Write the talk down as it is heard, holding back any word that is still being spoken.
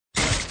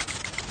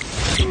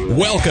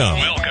Welcome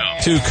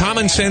to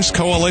Common Sense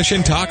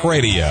Coalition Talk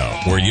Radio,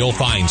 where you'll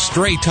find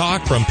straight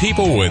talk from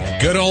people with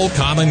good old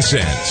common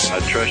sense. I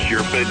trust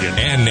your opinion.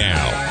 And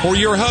now, for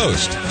your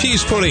host,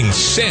 she's putting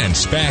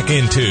sense back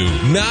into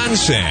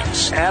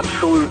nonsense.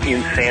 Absolute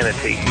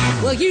insanity.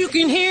 Well, you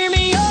can hear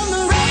me on the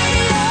radio.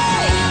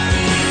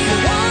 You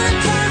want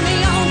to turn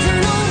me on,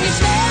 turn on your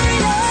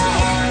stereo.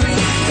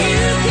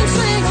 You can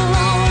sing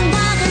along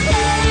while they're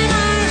playing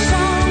our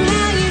song.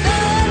 Now you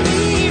done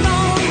me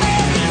wrong,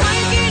 baby.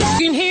 Crank it up.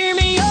 You can hear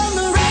me on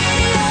the radio.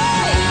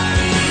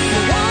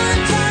 You want to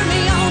turn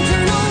me on,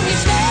 turn on your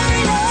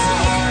stereo.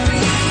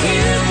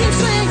 You can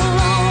sing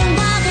along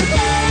while they're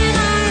playing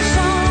our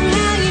song.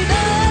 Now you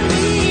done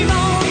me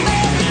wrong,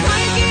 baby.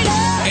 Crank it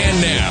up. And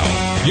now,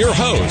 your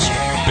host,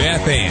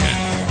 Beth Ann.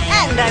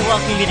 And I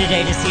welcome you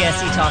today to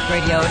CSC Talk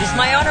Radio. It is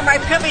my honor, my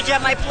privilege,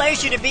 and my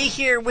pleasure to be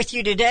here with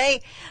you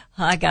today.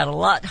 I got a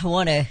lot I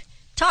want to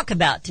talk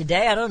about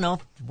today. I don't know.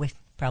 We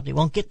probably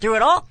won't get through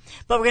it all,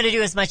 but we're going to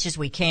do as much as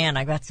we can.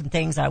 I've got some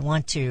things I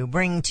want to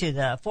bring to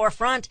the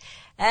forefront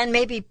and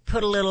maybe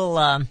put a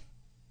little,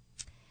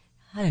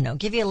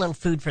 give you a little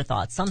food for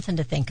thought, something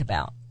to think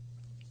about.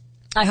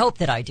 I hope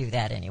that I do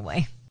that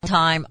anyway.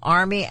 Time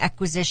Army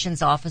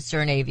Acquisitions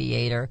Officer and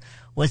Aviator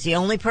was the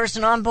only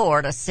person on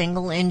board a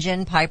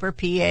single-engine Piper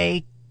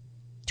PA-28.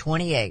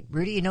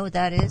 Rudy, you know what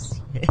that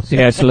is?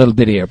 Yeah, it's a little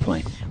bitty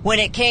airplane. When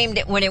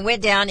it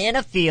went down in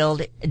a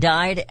field, he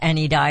died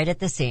at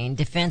the scene.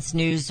 Defense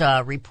News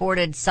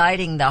reported,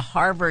 citing the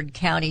Harvard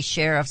County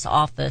Sheriff's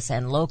Office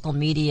and local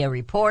media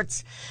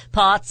reports,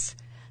 Potts,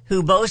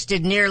 who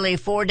boasted nearly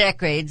 4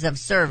 decades of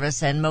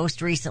service and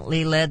most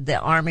recently led the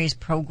Army's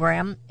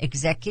Program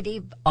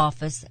Executive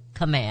Office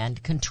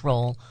Command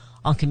Control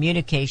on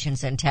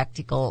Communications and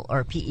Tactical,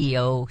 or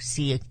PEO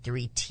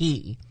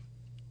C3T,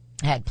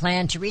 had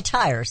planned to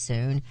retire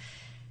soon,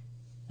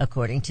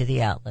 according to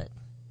the outlet.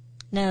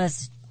 Now,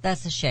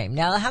 that's a shame.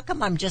 Now, how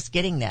come I'm just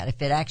getting that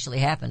if it actually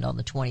happened on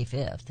the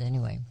 25th?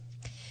 Anyway,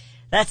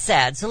 that's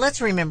sad. So let's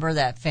remember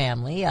that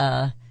family.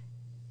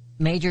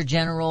 Major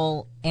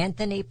General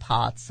Anthony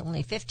Potts,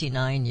 only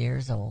 59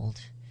 years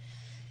old.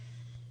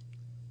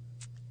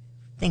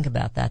 Think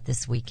about that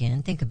this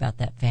weekend. Think about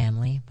that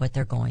family, what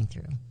they're going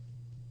through.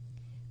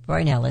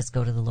 Right now, let's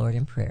go to the Lord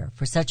in prayer.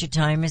 For such a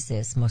time as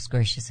this, most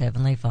gracious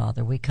Heavenly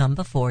Father, we come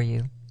before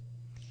you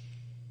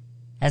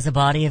as a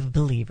body of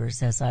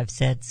believers, as I've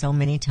said so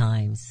many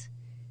times.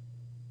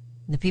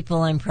 The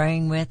people I'm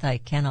praying with, I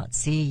cannot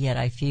see, yet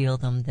I feel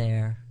them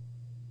there.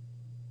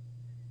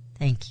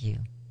 Thank you.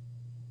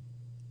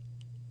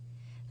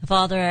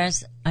 Father,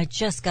 as I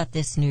just got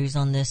this news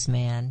on this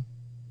man,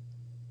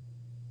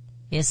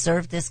 he has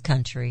served this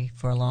country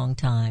for a long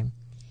time.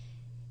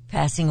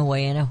 Passing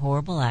away in a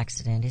horrible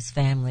accident, his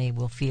family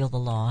will feel the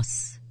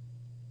loss.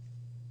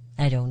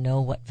 I don't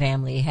know what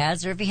family he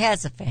has or if he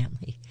has a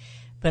family,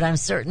 but I'm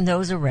certain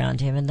those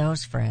around him and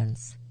those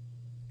friends,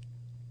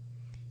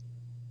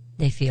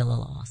 they feel a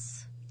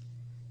loss.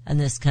 And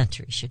this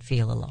country should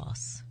feel a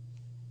loss.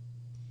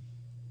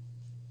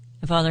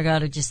 And Father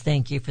God, I just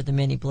thank you for the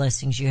many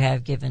blessings you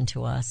have given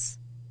to us.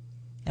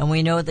 And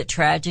we know that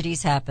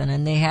tragedies happen,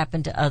 and they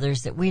happen to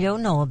others that we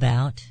don't know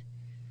about.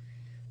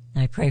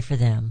 I pray for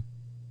them.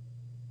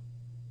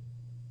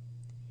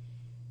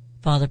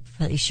 Father,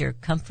 place your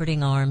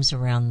comforting arms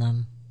around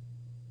them.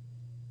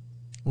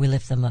 We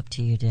lift them up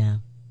to you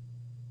now.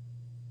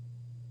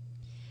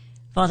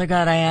 Father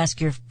God, I ask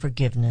your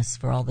forgiveness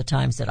for all the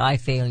times that I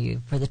fail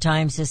you, for the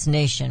times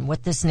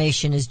what this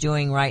nation is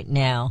doing right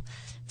now,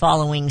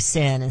 following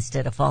sin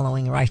instead of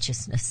following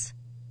righteousness.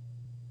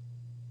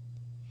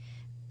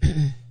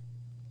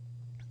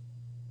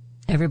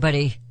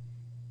 Everybody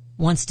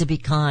wants to be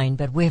kind,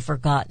 but we've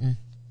forgotten.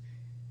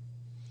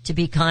 To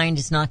be kind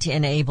is not to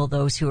enable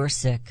those who are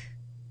sick,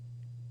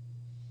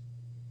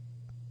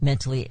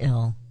 mentally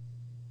ill,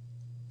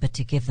 but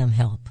to give them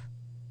help.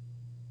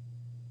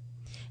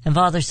 And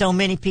Father, so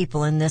many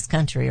people in this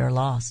country are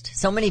lost.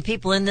 So many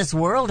people in this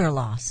world are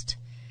lost.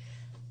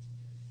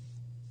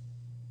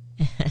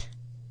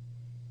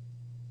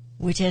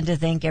 We tend to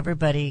think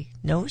everybody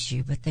knows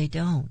you, but they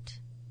don't.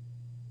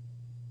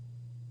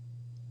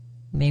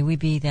 May we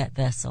be that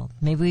vessel.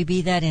 May we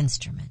be that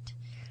instrument.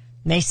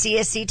 May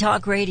CSC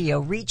Talk Radio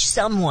reach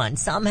someone,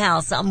 somehow,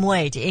 some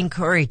way, to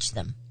encourage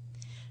them,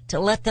 to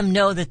let them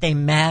know that they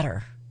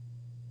matter.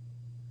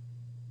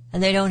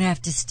 And they don't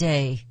have to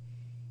stay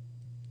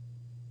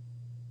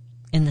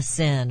in the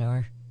sin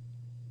or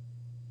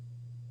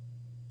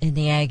in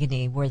the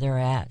agony where they're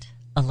at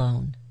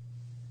alone.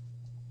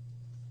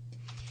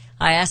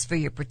 I ask for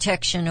your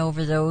protection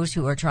over those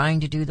who are trying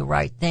to do the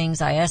right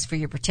things. I ask for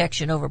your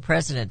protection over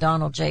President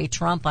Donald J.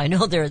 Trump. I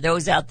know there are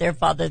those out there,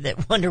 Father,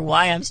 that wonder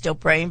why I'm still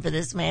praying for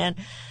this man.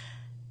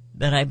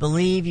 But I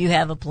believe you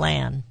have a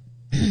plan.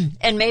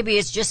 And maybe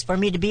it's just for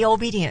me to be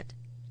obedient.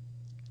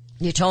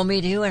 You told me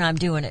to, and I'm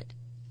doing it.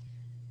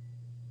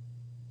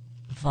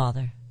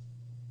 Father,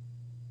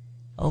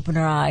 open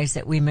our eyes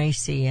that we may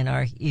see and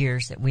our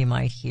ears that we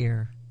might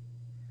hear.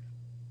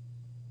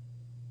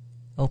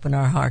 Open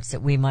our hearts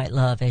that we might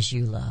love as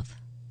you love.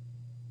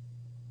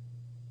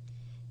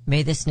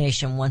 May this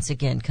nation once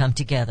again come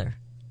together.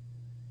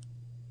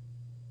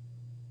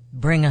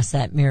 Bring us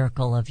that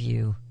miracle of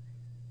you,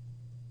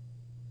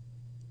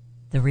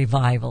 the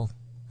revival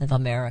of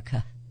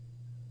America,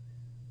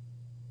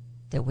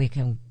 that we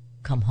can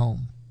come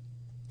home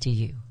to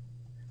you.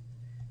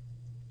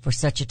 For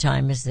such a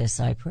time as this,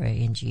 I pray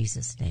in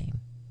Jesus' name.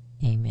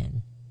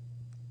 Amen.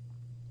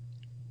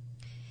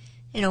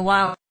 You know,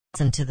 while I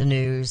listen to the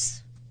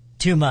news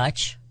too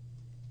much,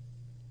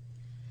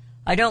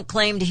 I don't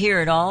claim to hear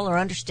it all or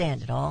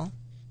understand it all.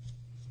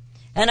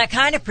 And I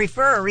kind of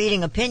prefer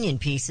reading opinion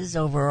pieces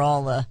over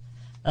all the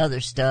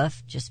other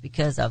stuff just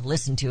because I've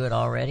listened to it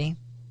already.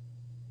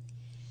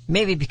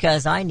 Maybe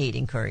because I need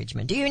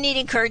encouragement. Do you need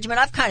encouragement?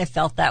 I've kind of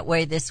felt that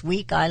way this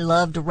week. I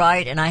love to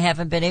write, and I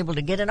haven't been able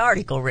to get an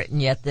article written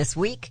yet this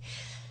week.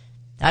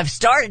 I've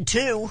started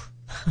to.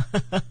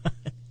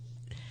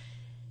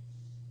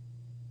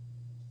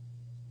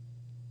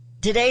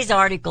 Today's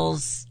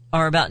articles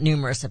are about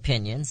numerous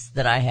opinions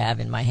that I have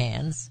in my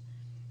hands.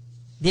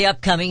 The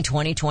upcoming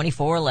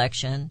 2024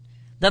 election,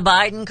 the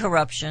Biden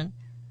corruption,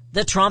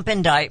 the Trump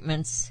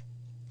indictments.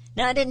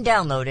 Now, I didn't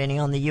download any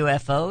on the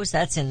UFOs.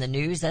 That's in the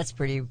news. That's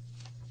pretty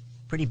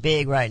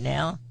big right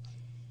now.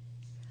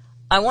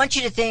 I want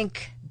you to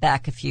think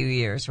back a few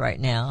years right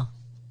now.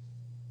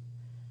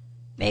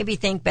 Maybe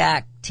think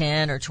back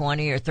 10 or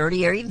 20 or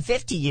 30 or even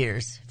 50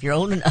 years, if you're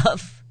old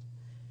enough.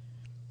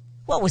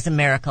 What was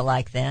America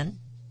like then?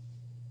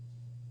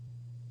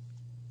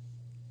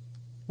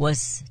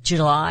 Was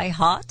July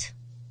hot?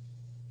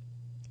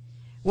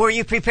 Were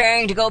you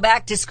preparing to go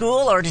back to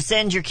school or to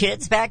send your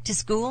kids back to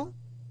school?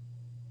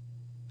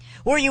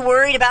 Were you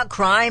worried about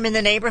crime in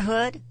the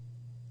neighborhood?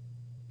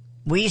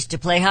 We used to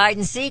play hide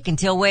and seek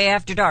until way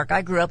after dark.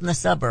 I grew up in the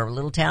suburb, a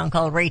little town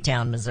called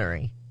Raytown,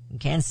 Missouri, in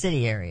Kansas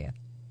City area.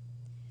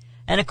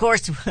 And of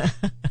course,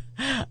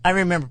 I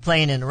remember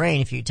playing in the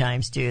rain a few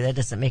times too. That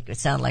doesn't make it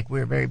sound like we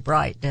were very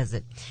bright, does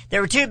it?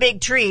 There were two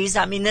big trees.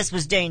 I mean, this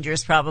was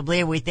dangerous probably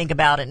if we think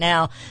about it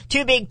now.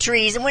 Two big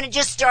trees, and when it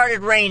just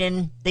started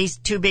raining, these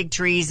two big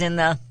trees in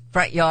the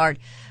front yard,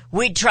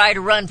 we'd try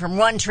to run from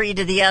one tree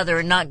to the other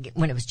and not get,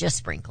 when it was just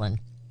sprinkling,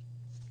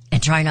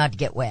 and try not to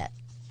get wet.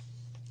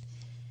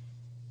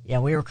 Yeah,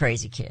 we were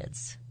crazy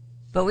kids.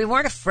 But we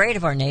weren't afraid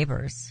of our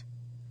neighbors.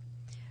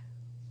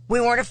 We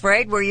weren't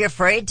afraid. Were you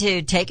afraid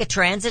to take a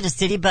transit, a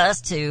city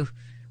bus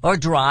or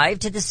drive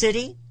to the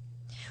city?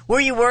 Were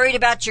you worried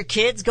about your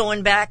kids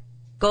going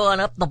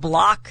up the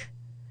block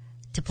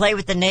to play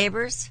with the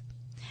neighbors?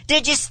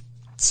 Did you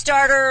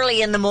start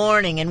early in the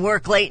morning and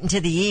work late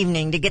into the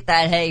evening to get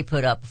that hay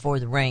put up before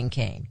the rain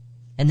came?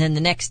 And then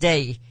the next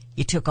day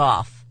you took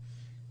off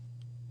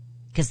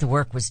because the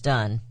work was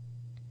done.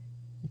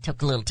 It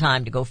took a little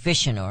time to go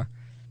fishing or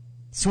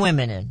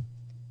swimming in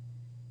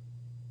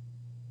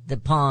the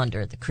pond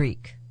or the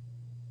creek.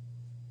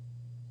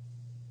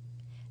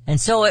 And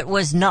so it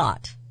was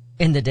not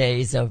in the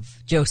days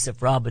of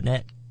Joseph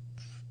Robinette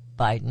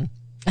Biden.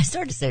 I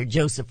started to say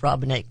Joseph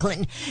Robinette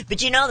Clinton,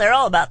 but you know, they're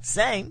all about the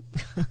same.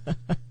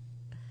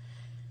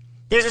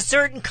 There's a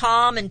certain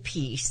calm and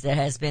peace that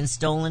has been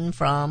stolen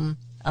from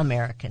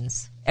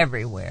Americans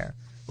everywhere,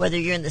 whether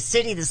you're in the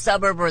city, the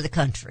suburb, or the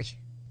country.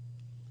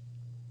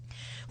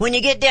 When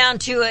you get down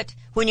to it,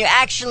 when you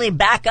actually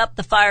back up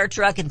the fire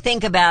truck and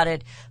think about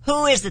it,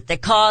 who is it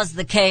that caused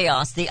the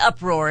chaos, the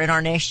uproar in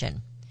our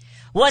nation?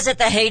 Was it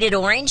the hated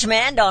orange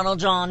man, Donald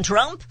John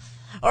Trump?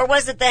 Or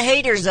was it the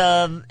haters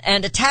of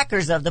and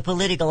attackers of the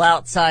political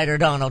outsider,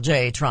 Donald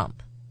J.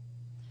 Trump?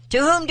 To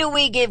whom do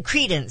we give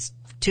credence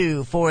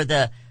to for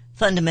the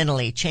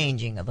fundamentally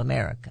changing of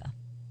America?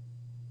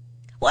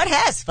 What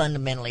has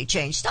fundamentally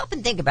changed? Stop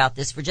and think about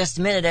this for just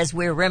a minute as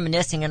we're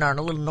reminiscing in our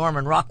little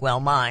Norman Rockwell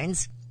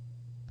minds.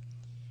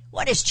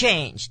 What has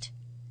changed?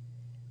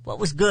 What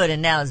was good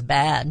and now is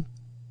bad?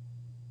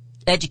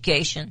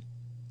 Education.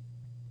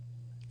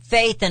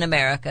 Faith in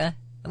America.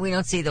 We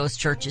don't see those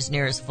churches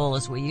near as full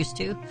as we used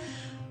to.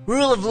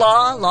 Rule of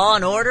law, law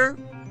and order.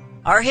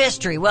 Our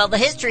history. Well, the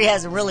history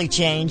hasn't really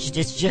changed.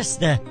 It's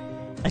just a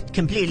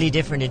completely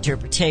different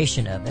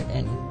interpretation of it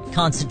and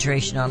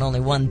concentration on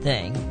only one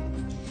thing.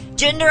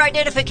 Gender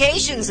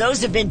identifications,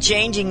 those have been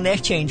changing.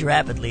 They've changed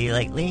rapidly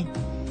lately.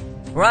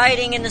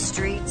 Rioting in the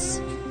streets.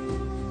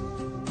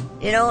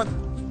 You know,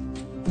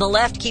 the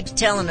left keeps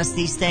telling us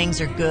these things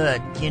are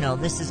good. You know,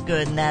 this is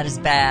good and that is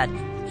bad.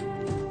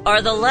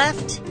 Are the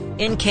left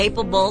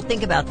incapable,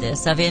 think about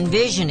this, of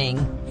envisioning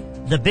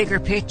the bigger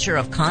picture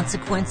of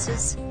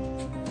consequences?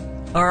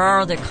 Or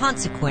are the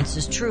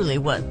consequences truly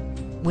what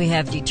we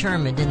have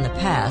determined in the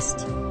past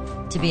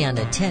to be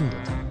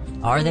unintended?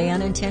 Are they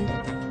unintended?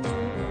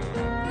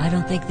 I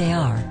don't think they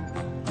are.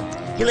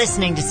 You're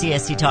listening to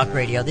CSC Talk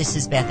Radio. This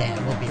is Beth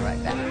Ann. We'll be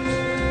right back.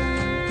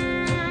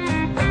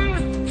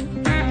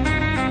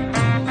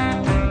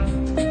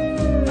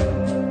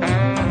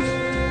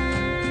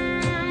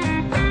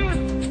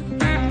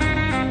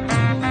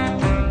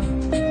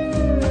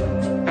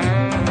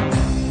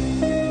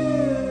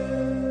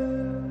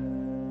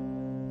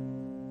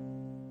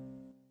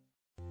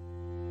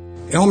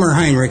 Elmer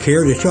Heinrich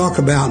here to talk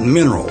about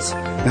minerals.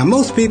 Now,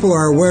 most people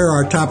are aware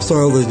our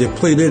topsoil is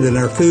depleted and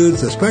our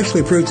foods,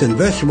 especially fruits and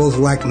vegetables,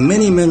 lack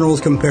many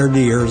minerals compared to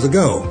years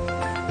ago.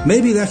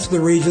 Maybe that's the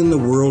reason the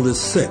world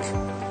is sick.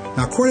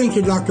 Now, according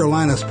to Dr.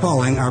 Linus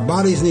Pauling, our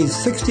bodies need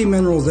 60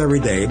 minerals every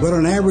day, but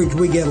on average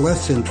we get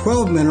less than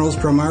 12 minerals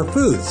from our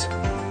foods.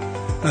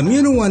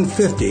 Immuno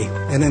 150,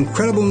 an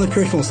incredible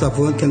nutritional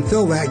supplement, can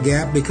fill that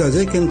gap because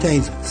it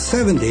contains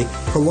 70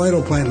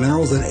 colloidal plant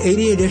minerals and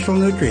 80 additional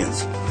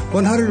nutrients,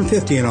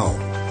 150 in all.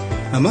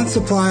 A month's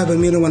supply of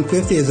Immuno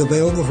 150 is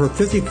available for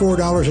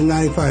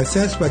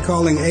 $54.95 by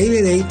calling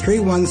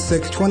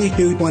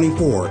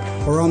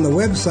 888-316-2224 or on the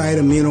website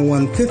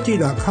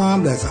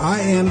immuno150.com. That's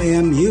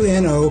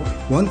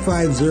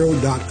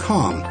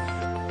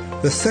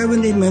IMMUNO150.com. The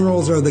 70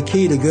 minerals are the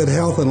key to good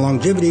health and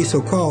longevity,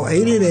 so call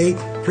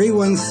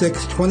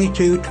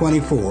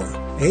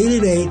 888-316-2224.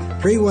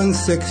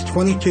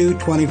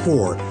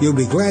 888-316-2224. You'll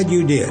be glad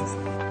you did.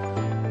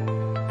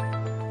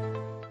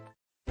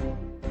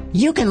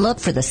 You can look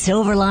for the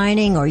silver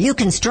lining, or you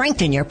can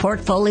strengthen your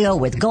portfolio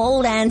with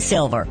gold and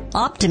silver.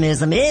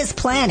 Optimism is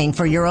planning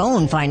for your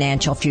own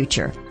financial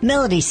future.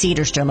 Melody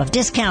Cedarstrom of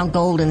Discount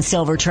Gold and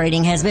Silver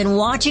Trading has been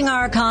watching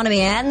our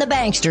economy and the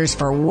banksters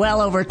for well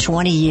over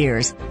 20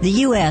 years. The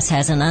U.S.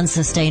 has an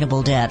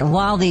unsustainable debt, and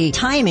while the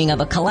timing of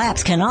a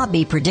collapse cannot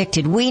be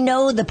predicted, we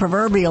know the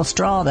proverbial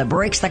straw that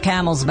breaks the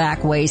camel's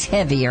back weighs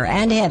heavier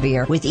and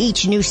heavier with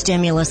each new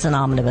stimulus and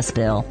omnibus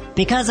bill.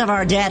 Because of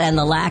our debt and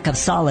the lack of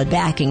solid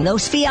backing,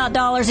 those fiat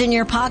dollars in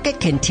your pocket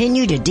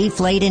continue to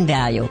deflate in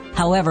value.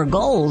 However,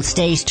 gold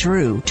stays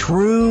true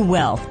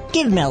wealth.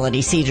 Give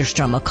Melody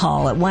Cedarstrom a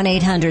call at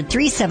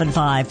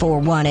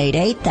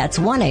 1-800-375-4188. That's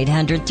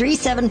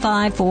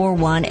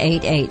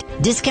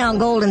 1-800-375-4188. Discount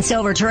Gold and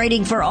Silver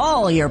Trading for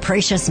all your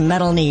precious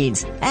metal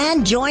needs.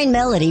 And join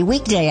Melody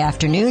weekday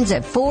afternoons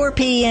at 4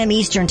 p.m.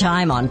 Eastern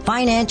Time on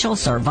Financial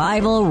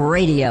Survival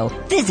Radio.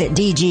 Visit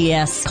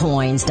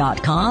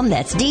DGScoins.com.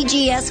 That's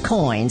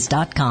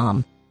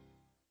DGScoins.com.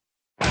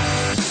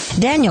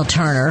 Daniel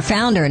Turner,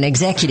 founder and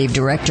executive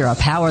director of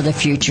Power the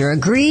Future,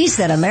 agrees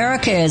that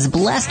America is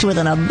blessed with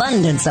an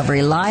abundance of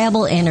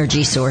reliable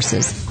energy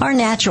sources. Our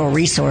natural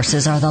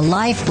resources are the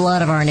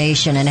lifeblood of our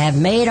nation and have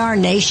made our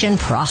nation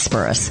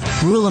prosperous.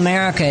 Rural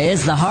America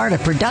is the heart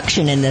of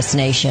production in this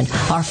nation.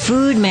 Our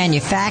food,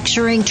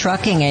 manufacturing,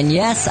 trucking, and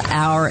yes,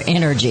 our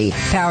energy.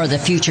 Power the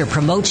Future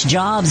promotes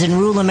jobs in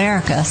rural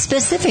America,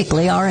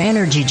 specifically our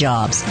energy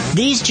jobs.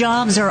 These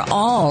jobs are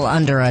all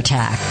under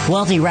attack.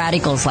 Wealthy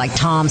radicals like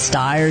Tom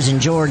Stiers and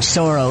George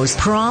Soros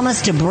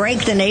promise to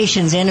break the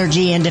nation's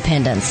energy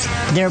independence.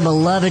 Their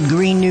beloved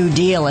Green New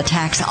Deal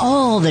attacks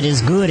all that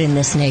is good in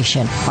this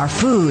nation. Our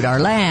food, our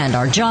land,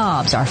 our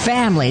jobs, our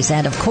families,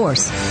 and of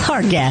course,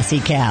 our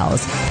gassy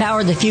cows.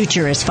 Power the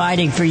Future is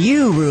fighting for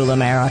you, rural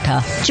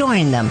America.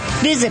 Join them.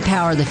 Visit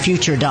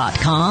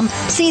PowerTheFuture.com.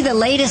 See the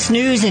latest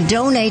news and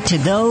donate to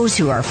those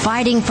who are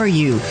fighting for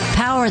you.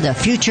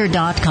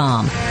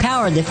 PowerTheFuture.com.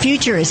 Power the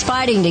Future is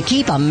fighting to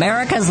keep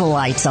America's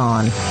lights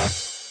on.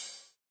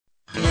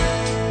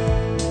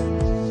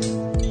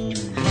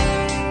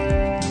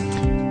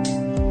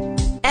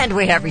 And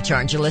we have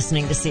returned. You're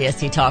listening to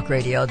CSC Talk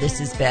Radio.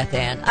 This is Beth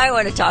Ann. I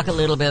want to talk a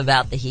little bit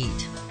about the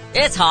heat.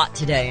 It's hot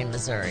today in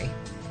Missouri.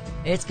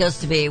 It's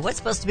supposed to be, what's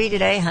supposed to be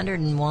today?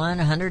 101,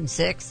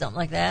 106, something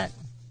like that.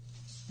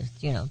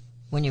 You know,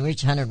 when you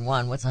reach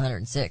 101, what's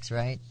 106,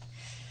 right?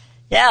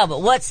 Yeah,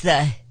 but what's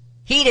the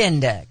heat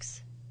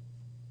index?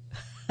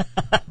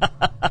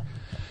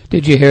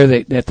 Did you hear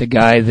that the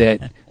guy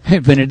that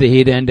invented the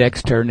heat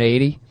index turned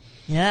 80?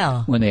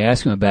 Yeah. When they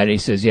asked him about it, he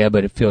says, yeah,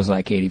 but it feels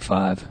like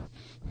 85.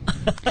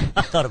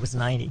 I thought it was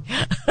 90.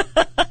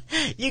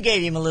 You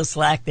gave him a little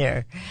slack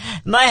there.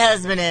 My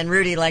husband and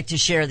Rudy like to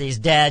share these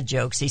dad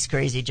jokes, these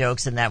crazy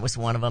jokes, and that was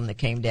one of them that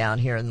came down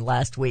here in the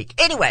last week.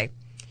 Anyway,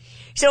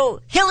 so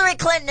Hillary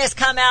Clinton has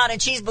come out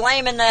and she's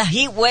blaming the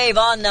heat wave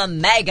on the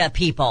MAGA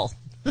people.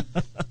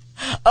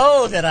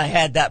 Oh, that I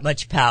had that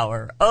much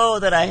power. Oh,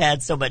 that I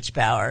had so much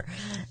power.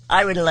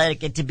 I would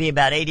like it to be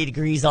about 80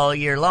 degrees all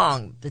year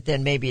long, but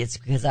then maybe it's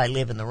because I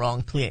live in the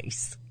wrong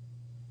place.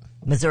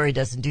 Missouri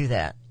doesn't do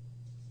that.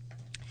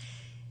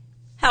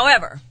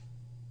 However,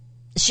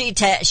 she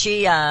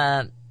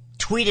tweeted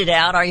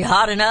out, "Are you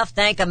hot enough?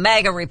 Thank a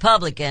MAGA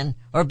Republican,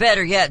 or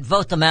better yet,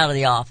 vote them out of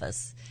the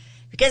office.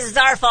 Because it's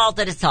our fault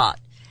that it's hot."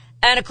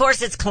 And of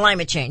course, it's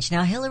climate change.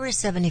 Now, Hillary's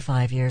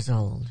 75 years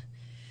old.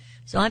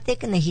 So I'm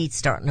thinking the heat's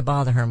starting to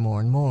bother her more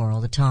and more all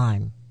the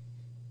time.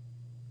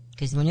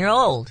 Because when you're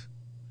old,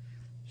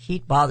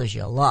 heat bothers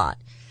you a lot.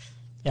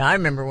 Yeah, I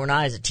remember when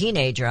I was a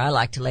teenager, I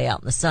liked to lay out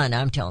in the sun.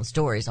 Now I'm telling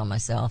stories on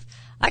myself.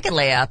 I could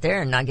lay out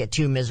there and not get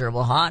too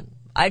miserable hot.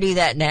 I do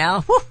that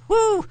now.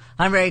 Woo-hoo!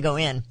 I'm ready to go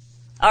in.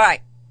 All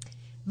right.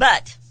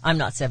 But I'm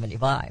not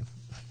 75.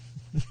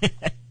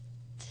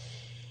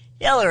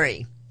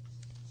 Hillary.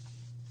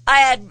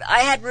 I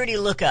had Rudy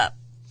look up.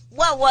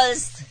 What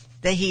was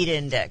the heat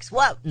index?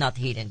 Not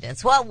the heat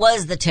index. What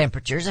was the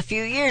temperatures a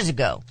few years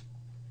ago?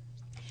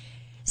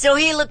 So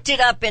he looked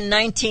it up in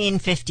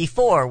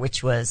 1954,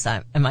 which was,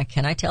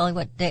 can I tell you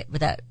what date,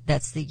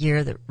 that's the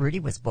year that Rudy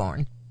was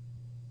born.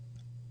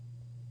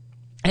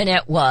 And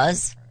it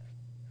was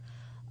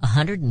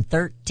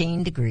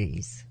 113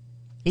 degrees.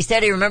 He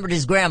said he remembered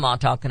his grandma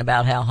talking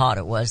about how hot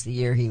it was the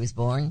year he was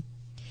born.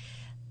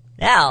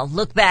 Now,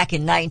 look back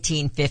in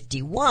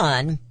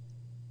 1951,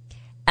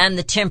 and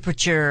the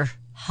temperature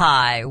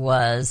high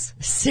was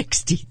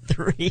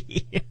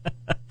 63.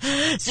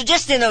 So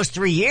just in those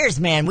 3 years,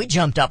 man, we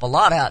jumped up a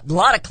lot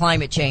of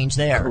climate change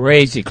there.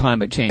 Crazy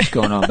climate change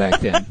going on back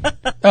then.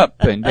 Up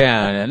and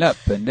down and up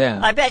and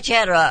down. I bet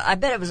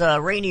it was a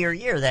rainier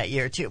year that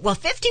year too. Well,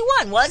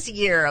 51 was a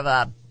year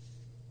of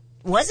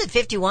was it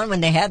 51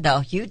 when they had the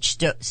huge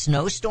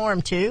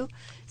snowstorm too?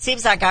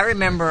 Seems like I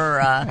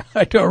remember.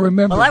 I don't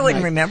remember. Well, I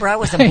wouldn't remember. I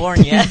wasn't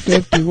born yet.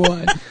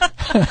 51.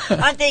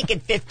 I'm thinking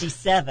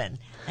 57.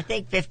 I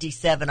think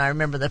 57. I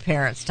remember the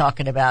parents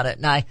talking about it,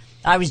 and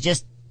I was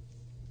just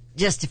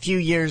a few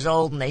years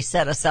old, and they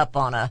set us up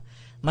on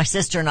my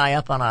sister and I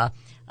up on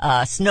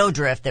a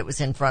snowdrift that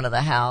was in front of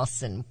the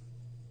house, and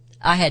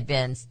I had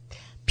been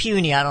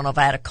puny. I don't know if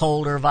I had a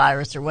cold or a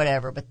virus or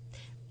whatever, but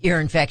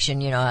ear infection,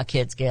 you know how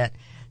kids get.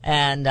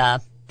 And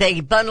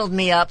they bundled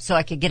me up so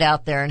I could get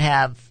out there and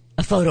have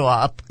a photo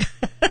op.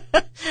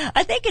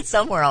 I think it's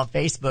somewhere on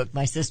Facebook,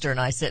 my sister and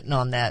I sitting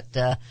on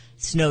that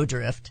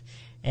snowdrift.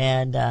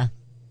 And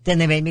then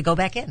they made me go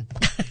back in.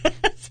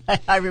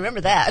 I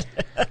remember that.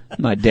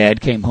 My dad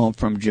came home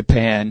from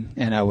Japan,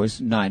 and I was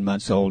 9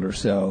 months old or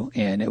so,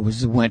 and it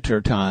was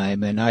winter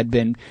time, and I'd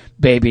been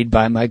babied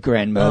by my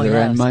grandmother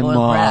and my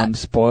mom,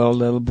 spoiled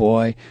little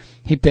boy.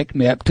 He picked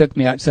me up, took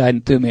me outside,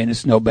 and threw me in a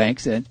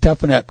snowbank, said,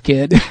 "Toughen up,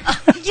 kid."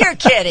 You're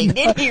kidding.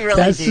 Did he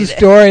really That's do the that?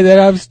 story that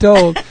I was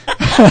told.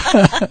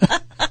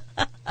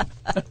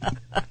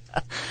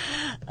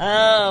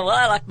 Oh, well,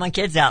 I locked my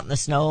kids out in the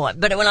snow,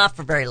 but it went off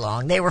for very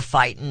long. They were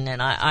fighting,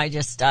 and I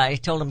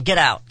told them, get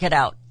out.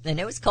 And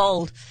it was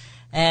cold.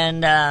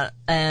 And I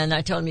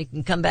told them, you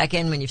can come back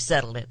in when you've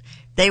settled it.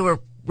 They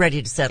were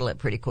ready to settle it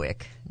pretty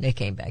quick. They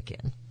came back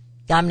in.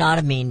 I'm not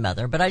a mean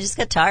mother, but I just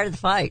got tired of the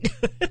fight.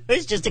 It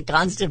was just a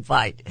constant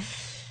fight.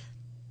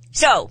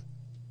 So,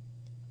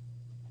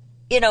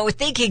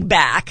 thinking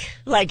back,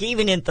 like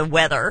even in the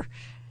weather,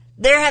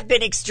 there have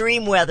been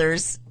extreme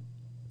weathers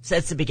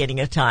since the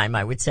beginning of time,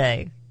 I would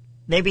say.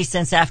 Maybe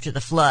since after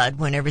the flood,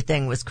 when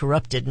everything was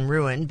corrupted and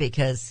ruined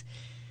because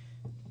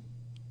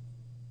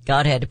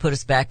God had to put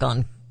us back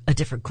on a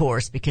different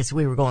course because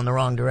we were going the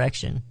wrong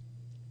direction.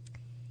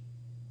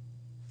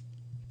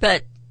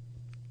 But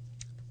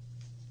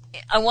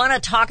I want to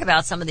talk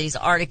about some of these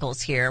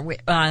articles here.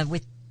 I'd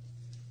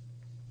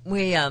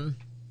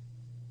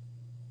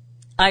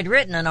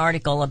written an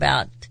article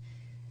about,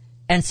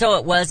 and so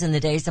it was in the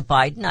days of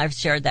Biden. I've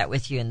shared that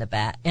with you in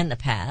the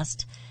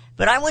past.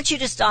 But I want you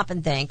to stop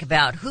and think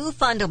about who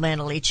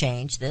fundamentally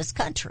changed this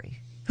country.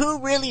 Who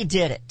really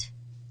did it?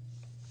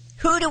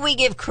 Who do we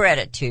give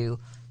credit to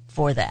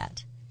for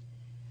that?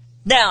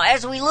 Now,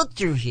 as we look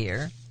through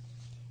here,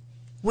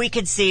 we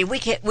can see we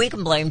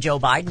can blame Joe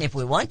Biden if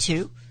we want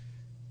to,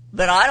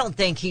 but I don't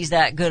think he's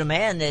that good a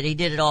man that he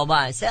did it all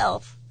by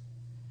himself.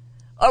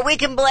 Or we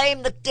can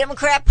blame the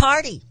Democrat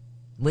Party.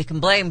 We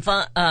can blame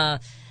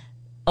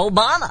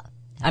Obama.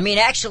 I mean,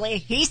 actually,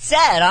 he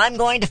said, I'm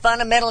going to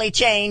fundamentally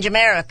change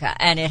America,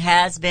 and it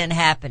has been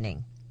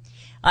happening.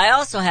 I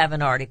also have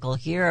an article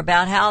here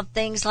about how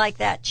things like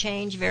that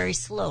change very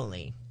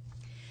slowly.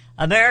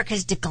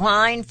 America's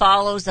decline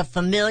follows a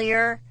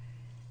familiar,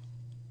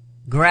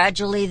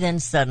 gradually then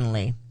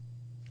suddenly.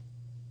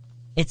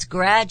 It's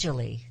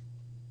gradually,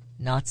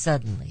 not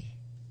suddenly.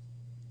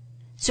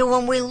 So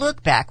when we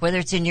look back, whether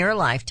it's in your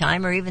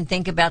lifetime or even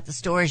think about the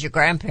stories your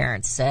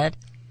grandparents said,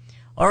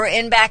 or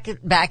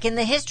back in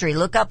the history,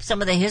 look up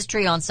some of the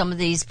history on some of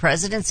these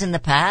presidents in the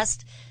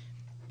past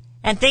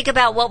and think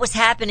about what was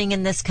happening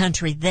in this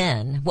country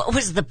then. What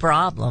was the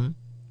problem?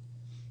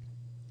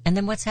 And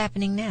then what's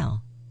happening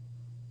now?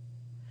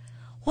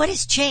 What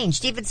has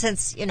changed even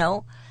since, you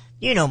know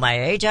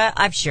my age.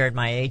 I've shared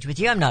my age with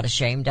you. I'm not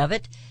ashamed of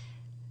it.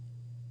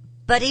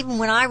 But even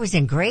when I was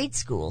in grade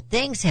school,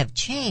 things have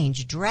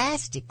changed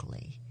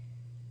drastically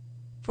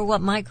for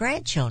what my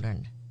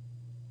grandchildren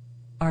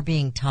are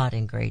being taught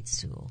in grade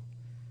school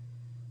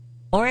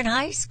or in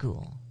high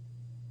school.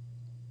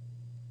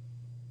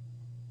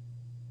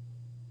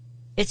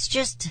 It's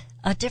just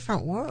a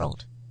different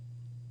world.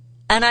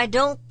 And I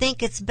don't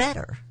think it's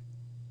better.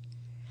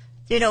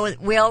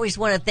 We always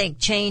want to think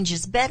change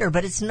is better,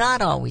 but it's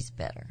not always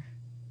better.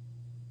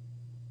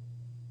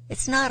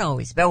 It's not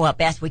always better. Well,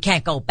 Beth, we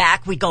can't go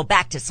back. We go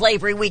back to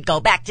slavery. We'd go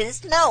back to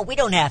this. No, we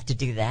don't have to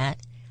do that.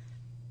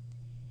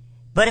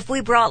 But if we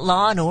brought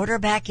law and order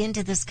back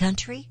into this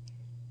country,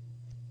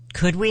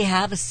 could we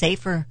have a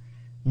safer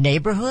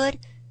neighborhood?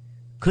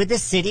 Could the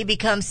city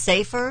become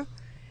safer?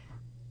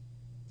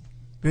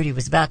 Rudy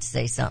was about to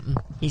say something.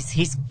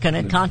 He's going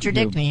to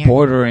contradict me here.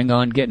 Bordering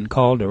on getting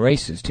called a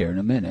racist here in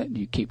a minute.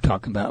 You keep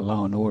talking about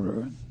law and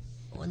order.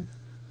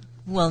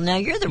 Well, now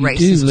you're the You racist.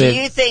 do Do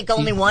you think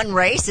only one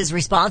race is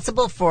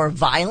responsible for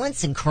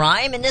violence and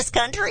crime in this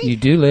country? You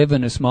do live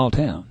in a small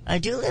town. I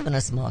do live in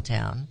a small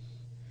town.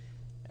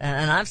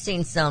 And I've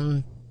seen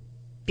some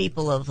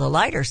people of the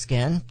lighter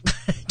skin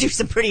do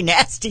some pretty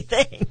nasty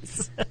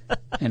things.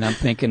 And I'm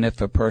thinking if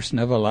a person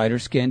of a lighter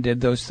skin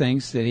did those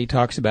things that he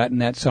talks about in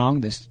that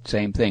song, the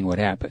same thing would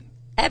happen.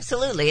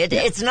 Absolutely.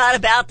 It's not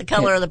about the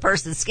color of the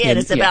person's skin.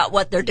 It's about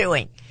what they're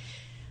doing.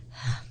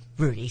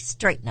 Rudy,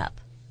 straighten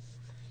up.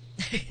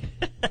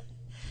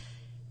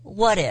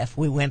 What if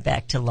we went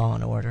back to law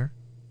and order?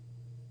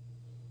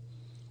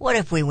 What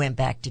if we went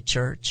back to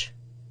church?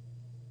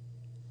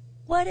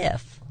 What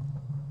if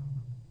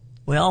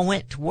we all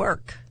went to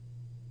work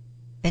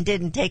and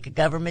didn't take a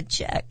government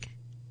check?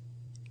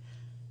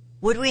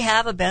 Would we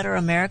have a better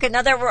America?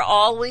 Now, there were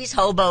always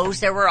hobos.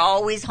 There were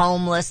always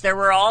homeless. There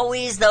were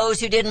always those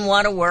who didn't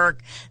want to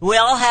work. We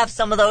all have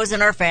some of those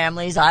in our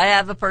families.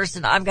 I've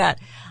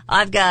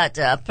got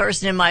a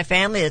person in my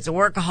family that's a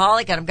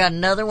workaholic, and I've got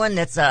another one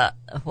that's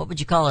what would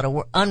you call it,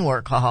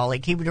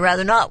 unworkaholic. He would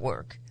rather not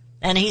work.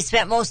 And he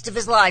spent most of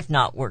his life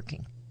not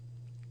working.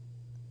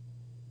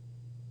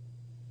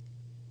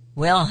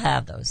 We all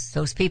have those.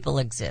 Those people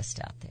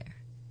exist out there.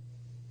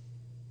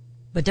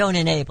 But don't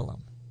enable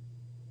them.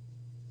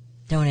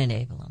 Don't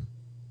enable them.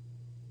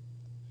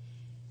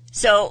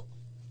 So,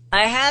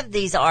 I have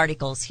these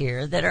articles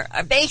here that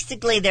are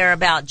basically they're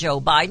about Joe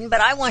Biden,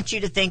 but I want you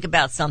to think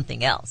about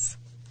something else.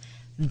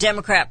 The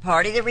Democrat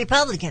Party, the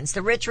Republicans,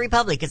 the rich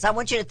Republicans. I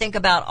want you to think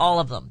about all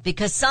of them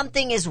because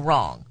something is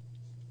wrong.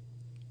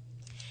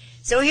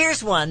 So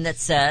here's one that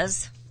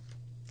says,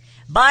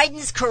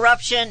 Biden's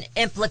corruption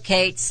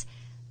implicates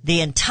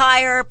the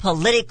entire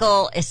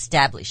political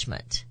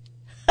establishment.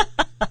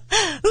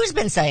 Who's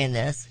been saying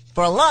this?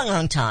 For a long,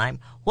 long time.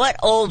 What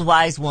old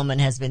wise woman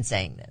has been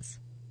saying this?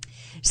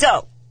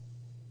 So,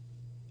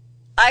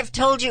 I've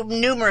told you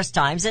numerous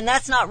times, and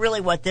that's not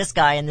really what this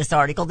guy in this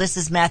article, this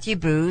is Matthew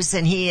Booz,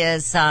 and he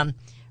is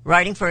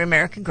writing for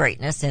American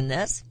Greatness in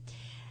this.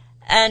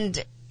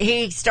 And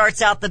he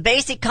starts out, the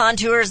basic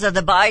contours of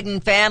the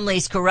Biden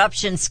family's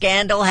corruption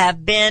scandal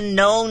have been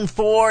known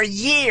for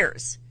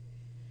years.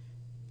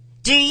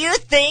 Do you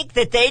think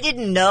that they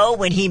didn't know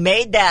when he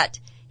made that?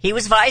 He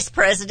was vice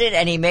president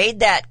and he made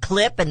that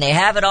clip and they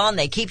have it on.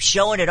 They keep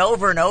showing it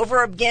over and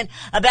over again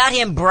about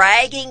him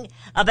bragging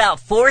about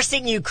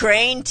forcing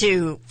Ukraine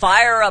to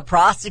fire a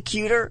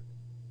prosecutor.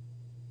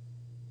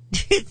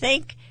 Do you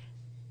think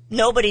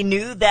nobody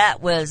knew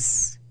that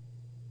was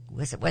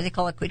it, what do they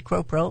call it, quid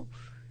pro quo?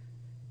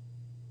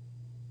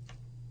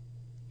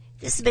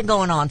 This has been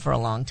going on for a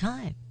long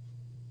time.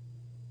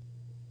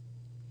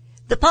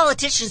 The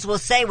politicians will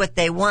say what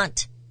they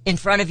want in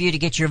front of you to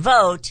get your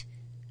vote,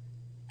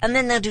 and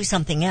then they'll do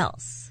something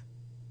else.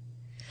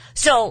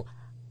 So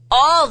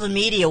all the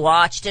media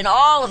watched, and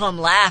all of them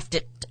laughed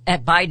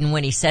at Biden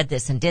when he said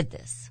this and did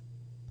this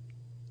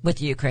with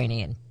the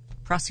Ukrainian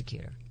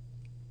prosecutor.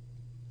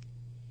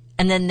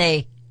 And then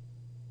they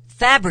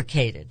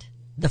fabricated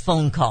the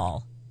phone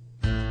call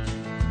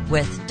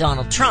with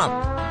Donald Trump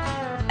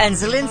and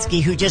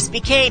Zelensky, who just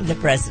became the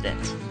president.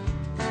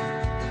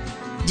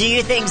 Do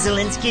you think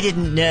Zelensky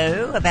didn't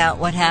know about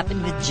what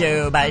happened with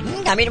Joe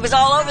Biden? I mean, it was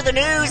all over the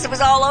news. It was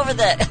all over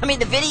the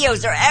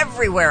videos are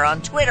everywhere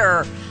on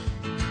Twitter.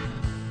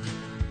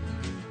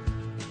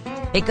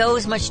 It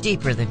goes much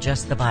deeper than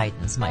just the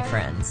Bidens, my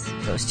friends.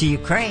 It goes to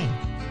Ukraine.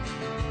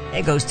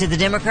 It goes to the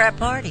Democrat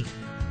Party.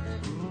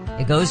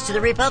 It goes to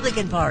the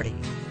Republican Party.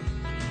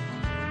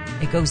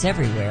 It goes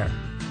everywhere.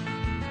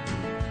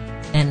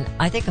 And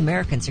I think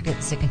Americans are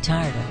getting sick and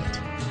tired of it.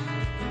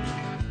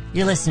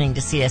 You're listening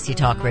to CSC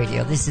Talk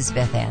Radio. This is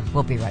Beth Ann.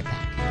 We'll be right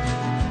back.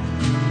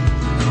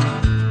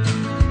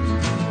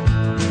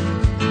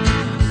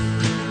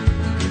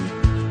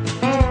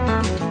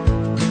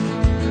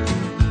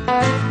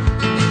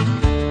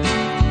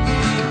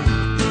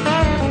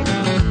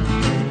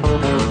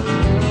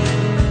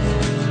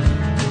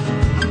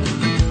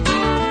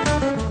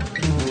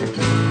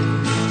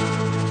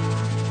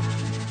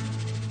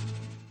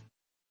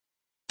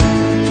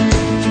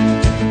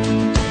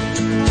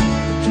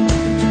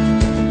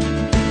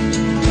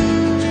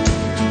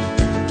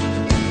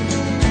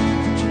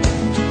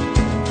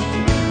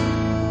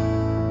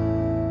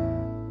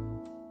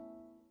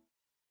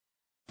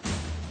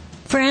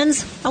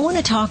 Friends, I want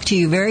to talk to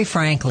you very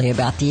frankly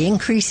about the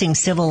increasing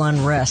civil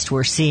unrest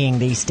we're seeing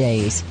these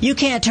days. You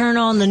can't turn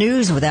on the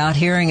news without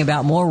hearing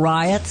about more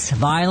riots,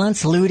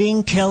 violence,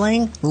 looting,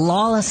 killing,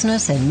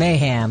 lawlessness, and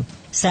mayhem.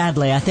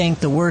 Sadly, I think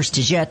the worst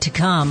is yet to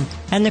come,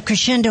 and the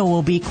crescendo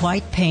will be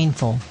quite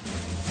painful.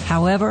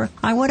 However,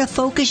 I want to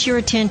focus your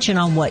attention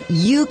on what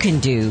you can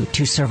do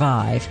to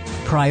survive.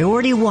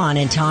 Priority one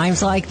in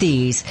times like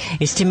these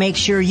is to make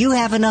sure you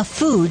have enough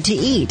food to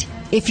eat.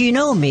 If you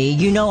know me,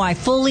 you know I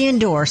fully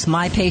endorse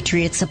My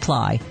Patriot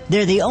Supply.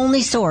 They're the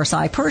only source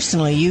I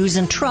personally use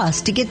and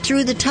trust to get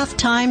through the tough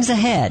times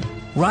ahead.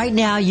 Right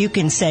now, you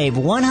can save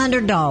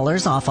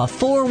 $100 off a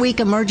 4-week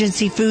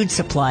emergency food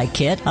supply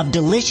kit of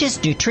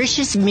delicious,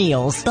 nutritious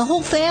meals the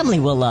whole family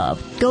will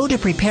love. Go to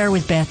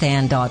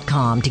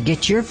preparewithbethann.com to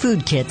get your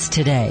food kits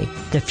today.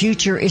 The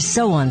future is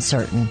so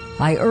uncertain.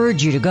 I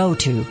urge you to go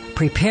to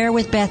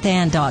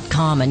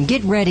preparewithbethann.com and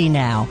get ready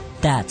now.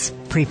 That's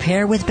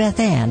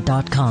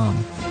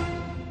preparewithbethann.com.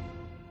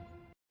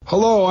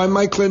 Hello, I'm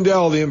Mike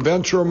Lindell, the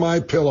inventor of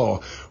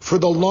MyPillow. For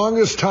the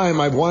longest time,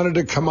 I've wanted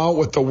to come out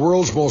with the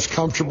world's most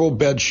comfortable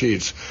bed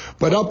sheets.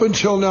 But up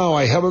until now,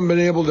 I haven't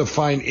been able to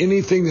find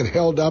anything that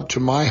held up to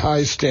my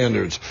high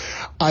standards.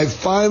 I've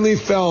finally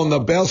found the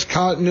best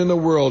cotton in the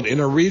world in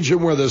a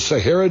region where the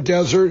Sahara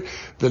Desert,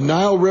 the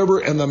Nile River,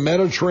 and the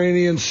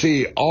Mediterranean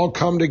Sea all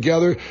come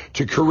together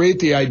to create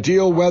the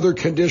ideal weather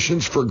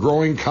conditions for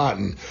growing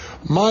cotton.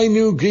 My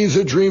new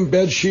Giza Dream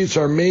bed sheets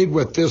are made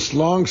with this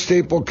long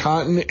staple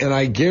cotton, and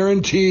I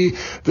guarantee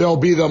they'll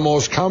be the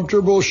most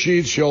comfortable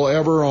sheets you'll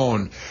ever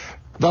own.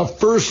 The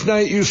first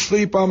night you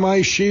sleep on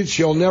my sheets,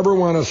 you'll never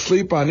want to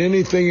sleep on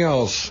anything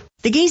else.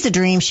 The Giza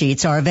Dream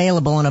Sheets are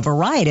available in a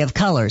variety of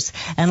colors,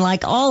 and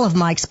like all of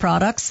Mike's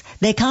products,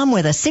 they come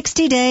with a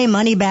 60-day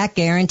money-back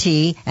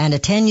guarantee and a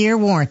 10-year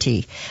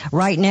warranty.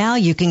 Right now,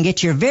 you can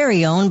get your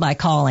very own by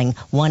calling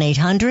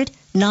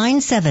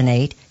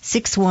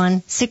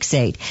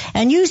 1-800-978-6168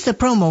 and use the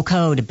promo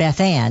code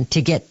BethAnn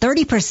to get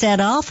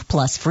 30% off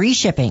plus free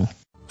shipping.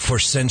 For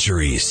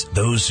centuries,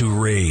 those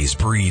who raise,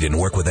 breed, and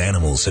work with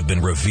animals have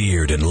been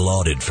revered and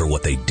lauded for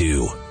what they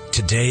do.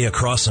 Today,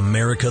 across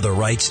America, the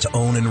rights to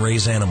own and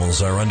raise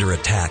animals are under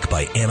attack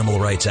by animal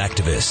rights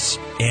activists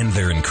and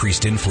their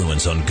increased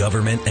influence on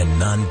government and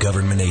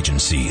non-government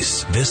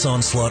agencies. This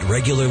onslaught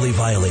regularly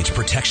violates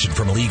protection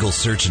from illegal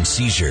search and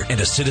seizure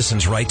and a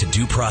citizen's right to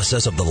due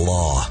process of the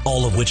law,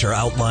 all of which are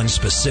outlined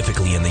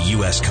specifically in the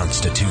U.S.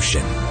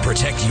 Constitution.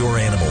 Protect your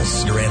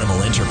animals, your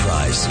animal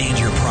enterprise, and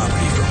your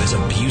property from this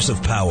abuse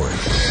of power.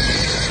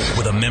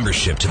 With a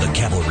membership to the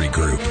Cavalry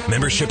Group,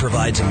 membership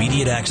provides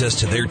immediate access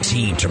to their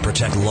team to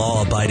protect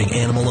law-abiding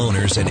animal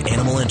owners and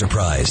animal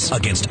enterprise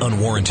against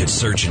unwarranted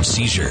search and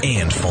seizure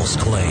and false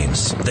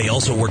claims. They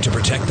also work to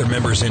protect their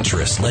members'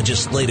 interests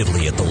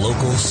legislatively at the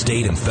local,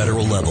 state, and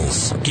federal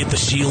levels. Get the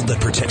shield that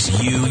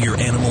protects you, your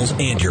animals,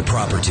 and your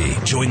property.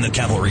 Join the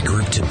Cavalry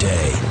Group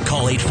today.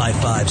 Call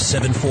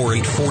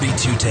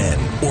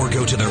 855-748-4210 or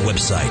go to their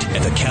website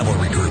at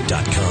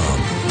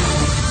thecavalrygroup.com.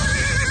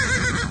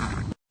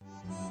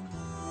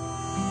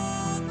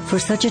 For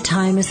such a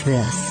time as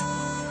this,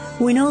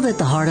 we know that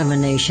the heart of a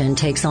nation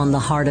takes on the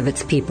heart of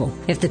its people.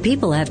 If the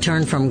people have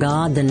turned from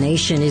God, the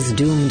nation is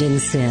doomed in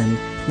sin.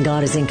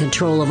 God is in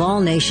control of all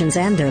nations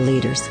and their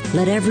leaders.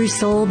 Let every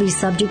soul be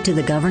subject to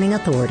the governing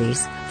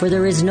authorities, for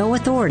there is no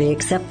authority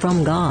except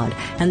from God,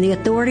 and the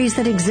authorities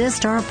that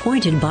exist are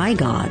appointed by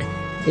God.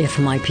 If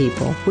my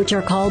people, which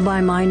are called by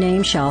my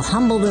name, shall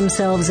humble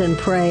themselves and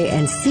pray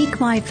and seek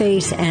my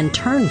face and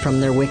turn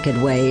from their wicked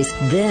ways,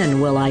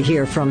 then will I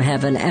hear from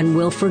heaven and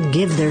will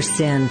forgive their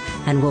sin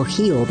and will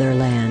heal their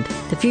land.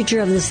 The future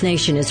of this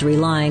nation is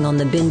relying on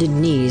the bended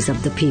knees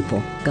of the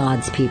people,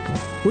 God's people.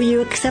 Will you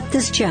accept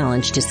this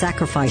challenge to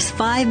sacrifice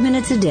 5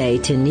 minutes a day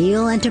to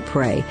kneel and to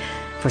pray?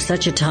 For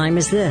such a time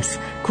as this,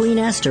 Queen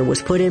Esther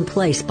was put in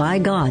place by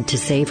God to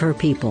save her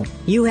people.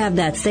 You have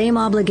that same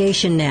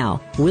obligation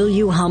now. Will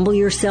you humble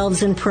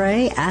yourselves and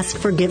pray, ask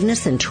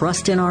forgiveness, and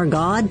trust in our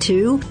God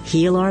to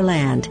heal our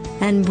land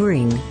and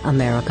bring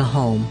America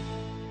home?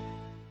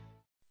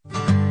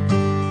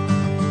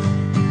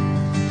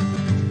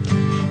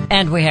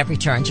 And we have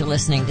returned. You're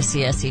listening to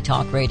CSC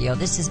Talk Radio.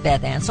 This is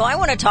Beth Ann. So I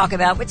want to talk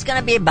about, it's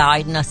going to be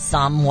Biden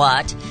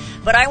somewhat,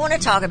 but I want to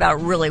talk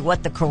about really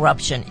what the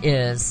corruption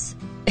is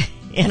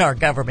in our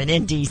government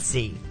in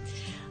D.C.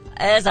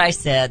 As I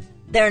said,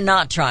 they're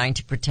not trying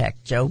to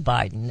protect Joe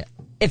Biden.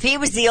 If he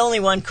was the only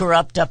one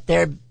corrupt up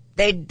there,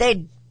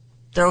 they'd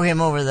throw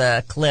him over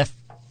the cliff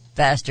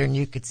faster than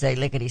you could say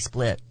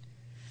lickety-split.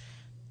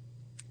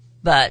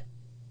 But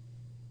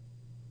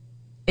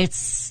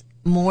it's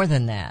more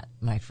than that,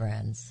 my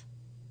friends.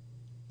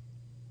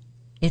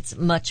 It's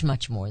much,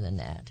 much more than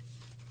that.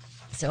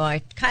 So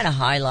I kind of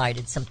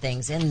highlighted some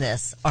things in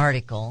this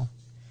article.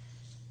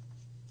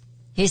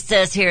 He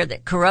says here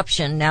that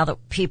corruption, now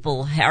that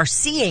people are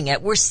seeing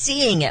it, we're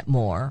seeing it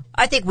more.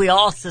 I think we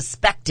all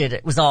suspected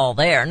it was all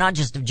there, not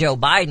just of Joe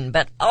Biden,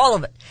 but all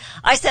of it.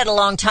 I said a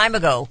long time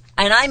ago,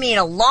 and I mean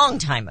a long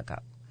time ago,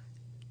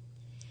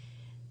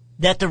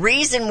 that the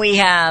reason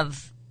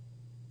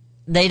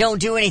they don't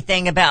do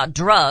anything about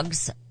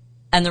drugs,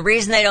 and the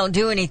reason they don't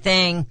do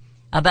anything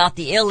about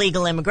the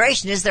illegal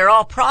immigration is they're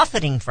all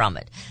profiting from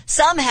it.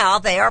 Somehow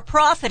they are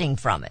profiting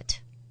from it.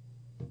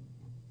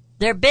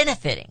 They're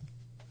benefiting.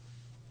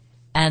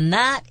 And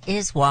that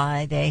is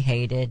why they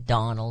hated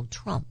Donald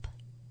Trump.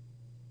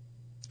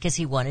 Because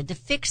he wanted to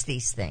fix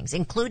these things,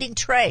 including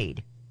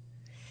trade.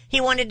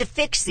 He wanted to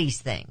fix these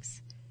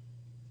things.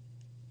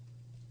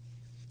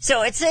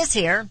 So it says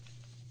here,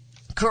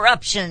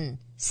 corruption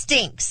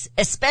stinks,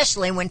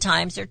 especially when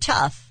times are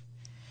tough.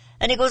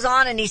 And he goes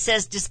on and he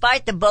says,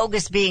 despite the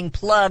bogus being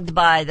plugged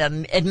by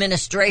the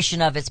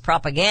administration of its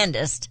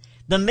propagandist,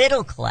 the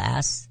middle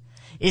class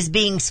is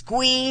being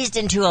squeezed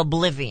into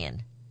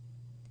oblivion,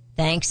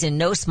 thanks in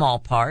no small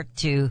part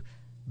to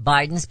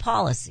Biden's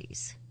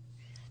policies.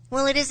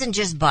 Well, it isn't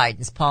just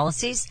Biden's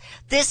policies.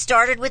 This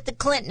started with the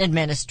Clinton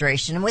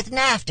administration, with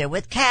NAFTA,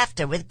 with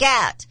CAFTA, with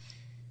GATT,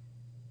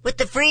 with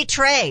the free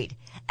trade.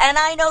 And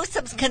I know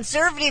some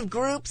conservative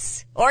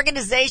groups,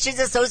 organizations,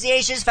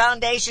 associations,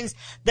 foundations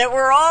that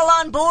were all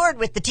on board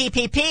with the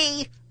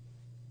TPP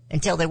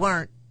until they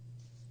weren't.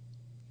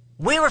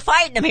 We were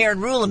fighting them here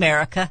in rural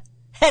America.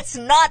 It's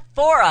not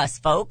for us,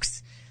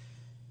 folks.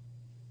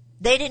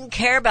 They didn't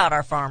care about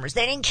our farmers.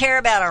 They didn't care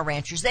about our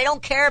ranchers. They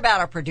don't care about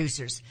our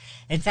producers.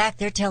 In fact,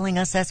 they're telling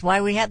us that's why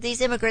we have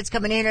these immigrants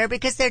coming in here,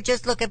 because they're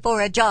just looking for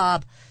a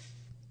job.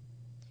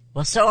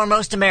 Well, so are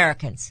most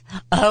Americans.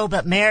 Oh,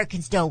 but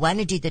Americans don't want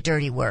to do the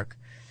dirty work.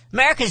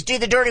 Americans do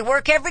the dirty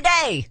work every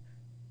day.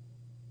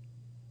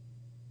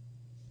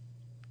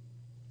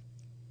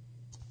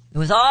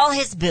 With all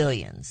his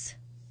billions,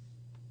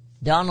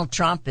 Donald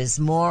Trump is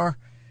more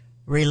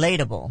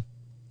relatable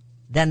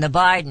than the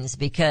Bidens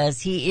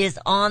because he is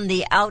on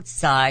the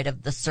outside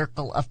of the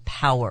circle of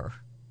power.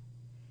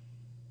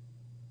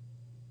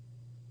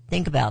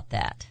 Think about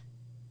that.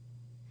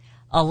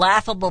 A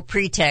laughable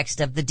pretext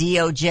of the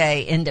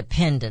DOJ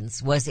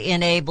independence was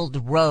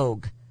enabled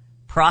rogue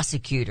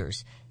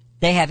prosecutors.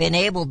 They have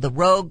enabled the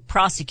rogue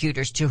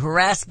prosecutors to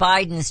harass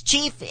Biden's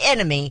chief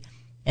enemy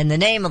in the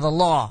name of the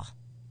law.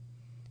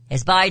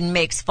 As Biden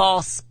makes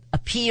false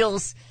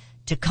appeals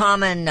to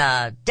common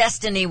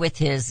destiny with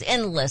his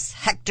endless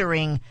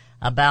hectoring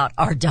about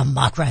our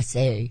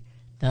democracy.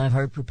 I've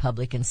heard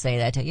Republicans say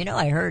that. You know,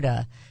 I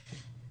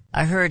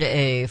heard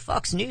a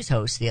Fox News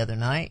host the other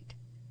night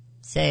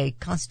say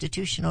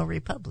constitutional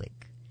republic.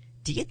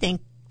 Do you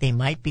think they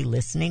might be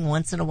listening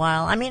once in a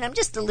while? I mean, I'm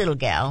just a little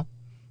gal.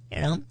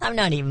 You know, I'm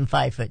not even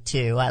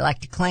 5'2". I like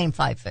to claim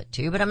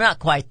 5'2", but I'm not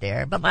quite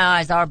there. But my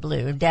eyes are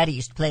blue. Daddy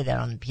used to play that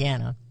on the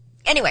piano.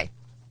 Anyway,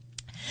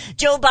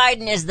 Joe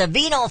Biden is the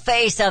venal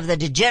face of the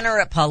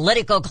degenerate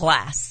political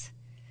class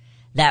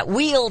that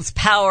wields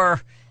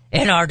power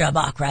in our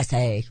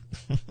democracy.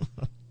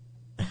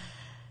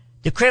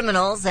 The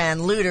criminals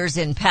and looters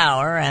in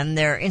power and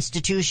their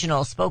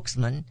institutional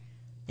spokesmen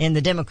in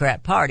the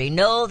Democrat Party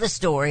know the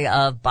story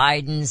of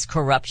Biden's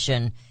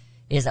corruption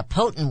is a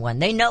potent one.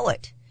 They know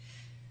it.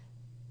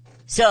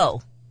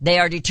 So they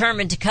are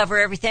determined to cover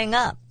everything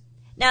up.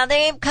 Now,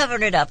 they ain't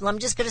covering it up. I'm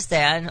just going to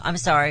say, I'm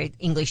sorry,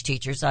 English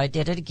teachers, I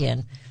did it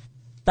again.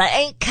 They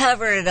ain't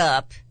covering it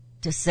up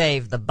to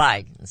save the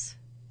Bidens.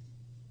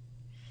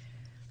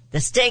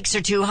 The stakes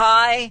are too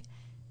high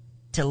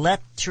to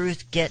let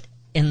truth get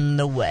in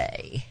the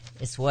way,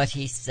 is what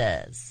he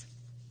says.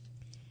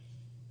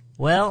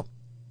 Well,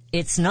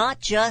 it's not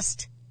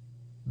just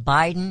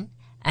Biden,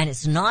 and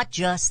it's not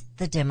just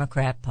the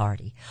Democrat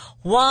Party.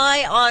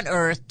 Why on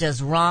earth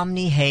does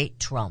Romney hate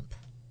Trump?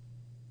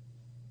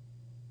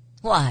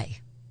 Why?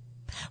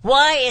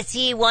 Why is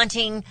he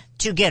wanting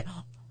to get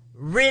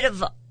rid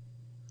of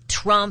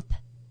Trump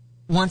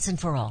once and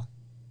for all?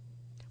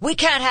 We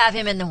can't have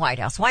him in the White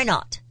House. Why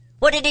not?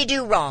 What did he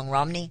do wrong,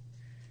 Romney?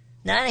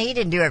 No, he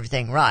didn't do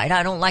everything right.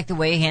 I don't like the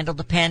way he handled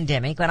the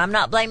pandemic, but I'm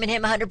not blaming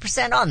him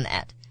 100% on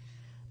that.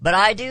 But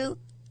I do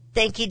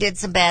think he did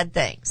some bad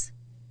things.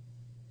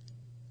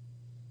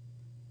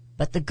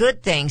 But the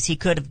good things he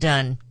could have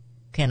done,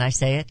 can I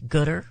say it,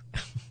 gooder?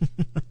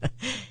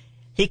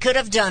 He could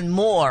have done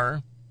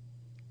more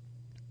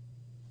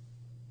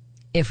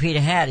if he'd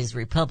had his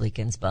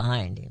Republicans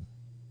behind him,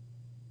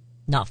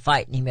 not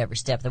fighting him every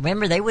step.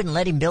 Remember, they wouldn't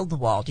let him build the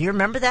wall. Do you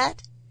remember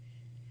that?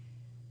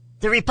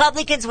 The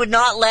Republicans would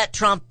not let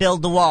Trump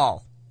build the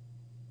wall.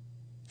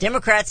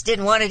 Democrats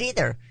didn't want it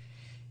either.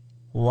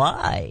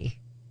 Why?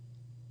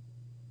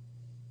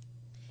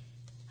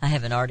 I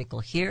have an article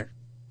here.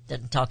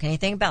 Doesn't talk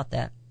anything about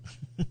that.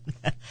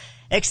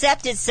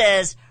 Except it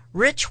says,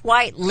 rich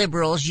white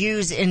liberals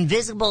use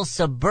invisible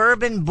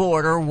suburban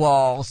border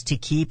walls to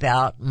keep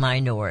out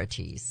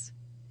minorities.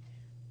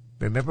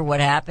 Remember what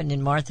happened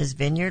in Martha's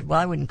Vineyard? Well,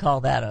 I wouldn't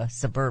call that a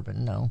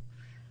suburban, no.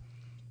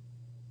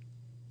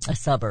 A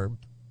suburb.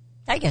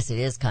 I guess it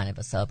is kind of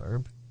a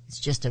suburb. It's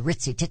just a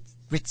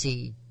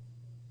ritzy.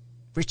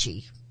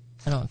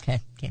 I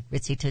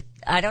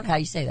don't know how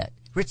you say that.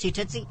 Ritzy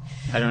tootsie?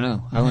 I don't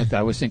know.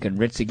 I was thinking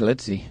ritzy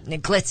glitzy.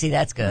 Glitzy,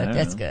 that's good.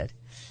 That's good.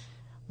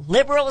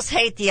 Liberals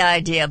hate the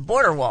idea of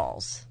border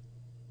walls,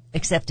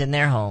 except in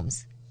their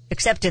homes,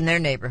 except in their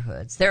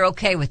neighborhoods. They're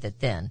okay with it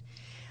then.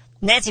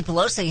 Nancy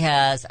Pelosi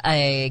has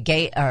a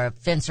gate or a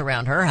fence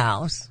around her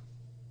house.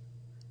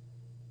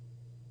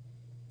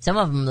 Some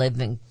of them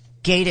live in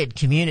gated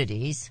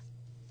communities.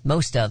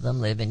 Most of them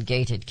live in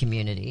gated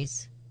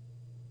communities.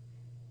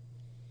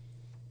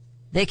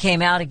 They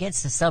came out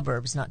against the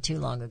suburbs not too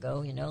long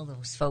ago, you know,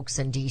 those folks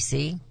in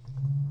D.C.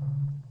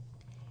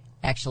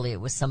 Actually,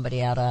 it was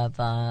somebody out of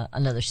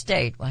another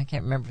state. Well, I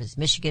can't remember if it's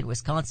Michigan,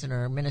 Wisconsin,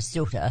 or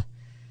Minnesota.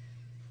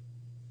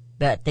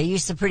 But they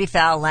used some pretty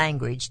foul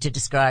language to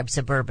describe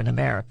suburban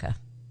America.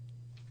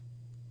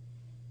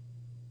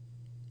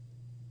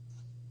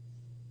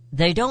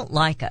 they don't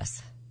like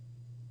us.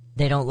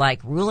 They don't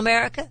like rural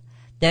America.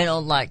 They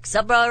don't like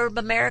suburb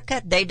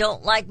America. They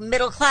don't like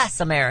middle-class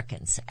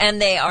Americans.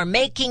 And they are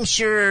making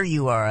sure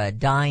you are a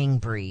dying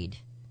breed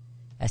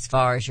as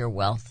far as your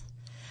wealth.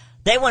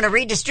 They want to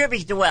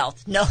redistribute the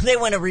wealth. No, they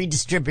want to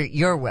redistribute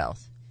your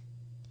wealth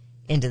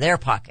into their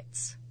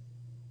pockets.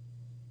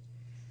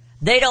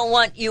 They don't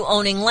want you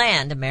owning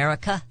land,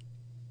 America.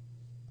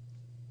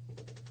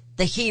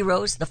 The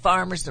heroes, the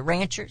farmers, the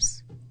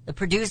ranchers, the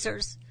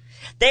producers,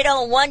 they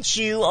don't want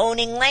you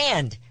owning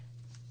land.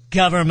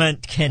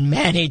 Government can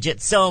manage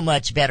it so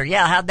much better.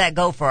 Yeah, how'd that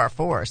go for our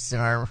forests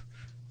and our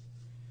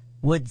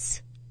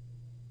woods?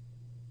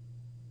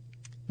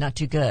 Not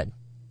too good.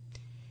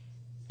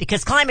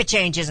 Because climate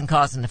change isn't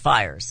causing the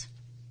fires.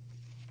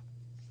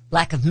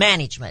 Lack of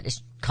management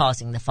is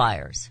causing the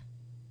fires.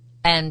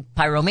 And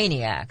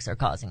pyromaniacs are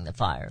causing the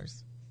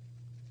fires.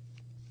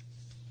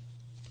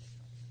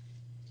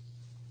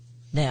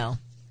 Now,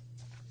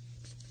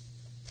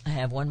 I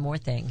have one more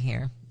thing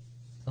here.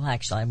 Well,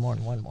 actually, I have more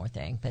than one more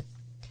thing, but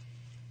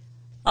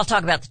I'll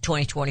talk about the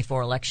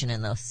 2024 election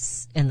in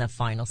the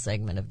final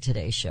segment of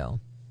today's show.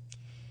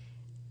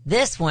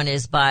 This one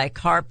is by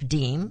Carp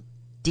Diem,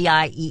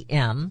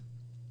 D-I-E-M,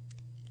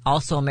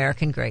 also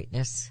American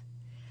Greatness.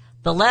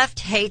 The left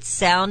hates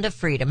Sound of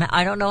Freedom.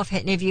 I don't know if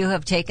any of you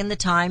have taken the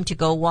time to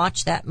go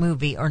watch that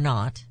movie or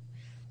not.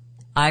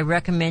 I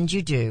recommend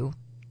you do.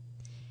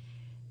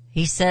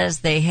 He says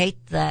they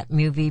hate that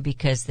movie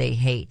because they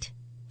hate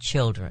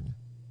children.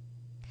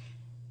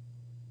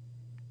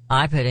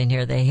 I put in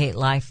here they hate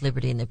life,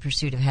 liberty, and the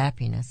pursuit of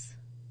happiness.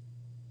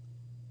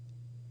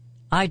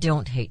 I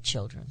don't hate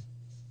children.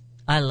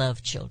 I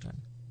love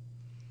children.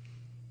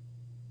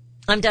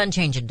 I'm done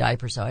changing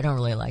diapers, so I don't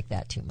really like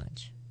that too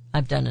much.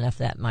 I've done enough of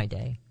that in my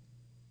day.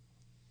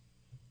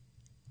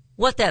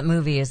 What that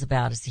movie is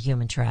about is the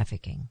human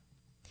trafficking.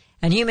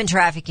 And human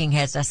trafficking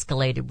has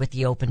escalated with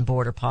the open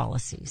border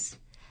policies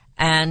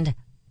and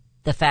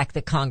the fact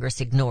that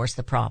Congress ignores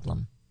the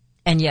problem.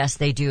 And yes,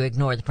 they do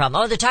ignore the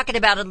problem. Oh, they're talking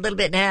about it a little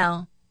bit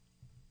now.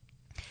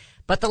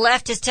 But the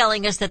left is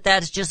telling us that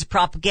that is just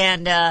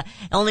propaganda.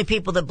 Only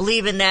people that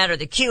believe in that are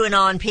the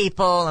QAnon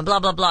people and blah,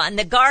 blah, blah. And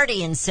The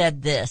Guardian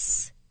said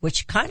this,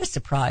 which kind of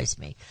surprised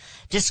me.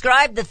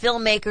 Described the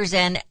filmmakers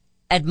and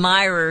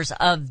admirers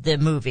of the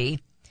movie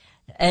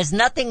as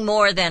nothing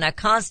more than a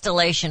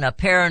constellation of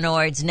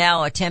paranoids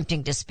now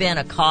attempting to spin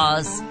a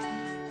cause,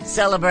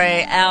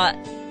 celebrate out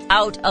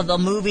of the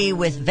movie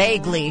with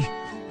vaguely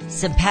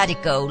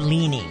simpatico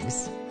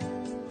leanings.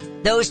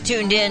 Those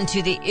tuned in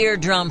to the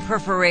eardrum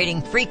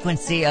perforating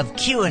frequency of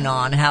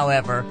QAnon,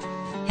 however,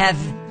 have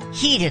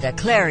heeded a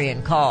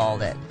clarion call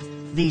that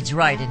leads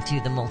right into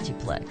the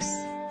multiplex.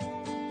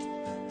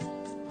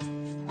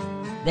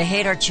 They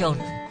hate our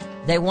children.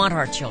 They want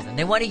our children.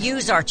 They want to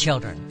use our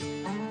children.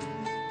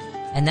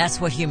 And that's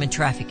what human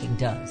trafficking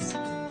does.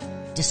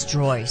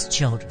 Destroys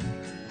children.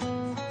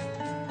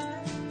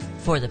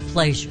 For the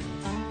pleasure of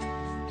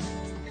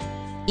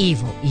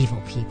evil,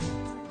 evil people.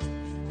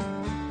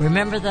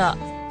 Remember the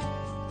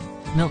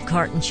milk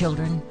carton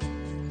children?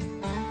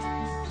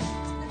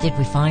 Did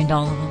we find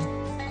all of them?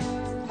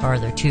 Or are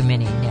there too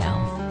many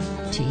now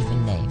to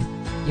even name?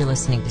 You're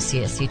listening to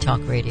CSC Talk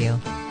Radio.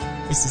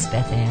 This is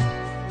Beth Ann.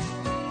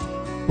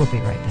 We'll be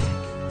right back.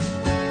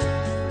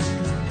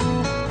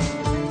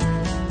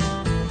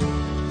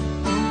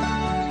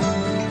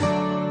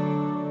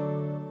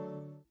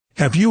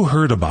 Have you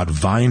heard about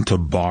Vine to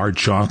Bar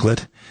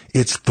chocolate?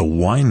 It's the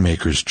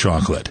winemaker's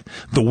chocolate,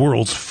 the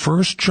world's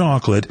first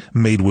chocolate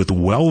made with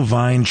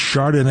well-vined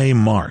Chardonnay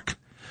marc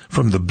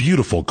from the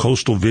beautiful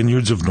coastal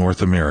vineyards of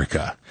North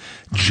America.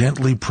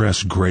 Gently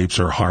pressed grapes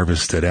are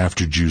harvested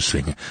after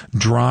juicing,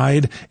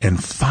 dried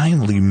and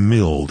finely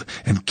milled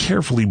and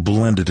carefully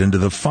blended into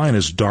the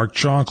finest dark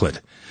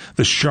chocolate.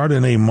 The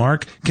Chardonnay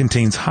marc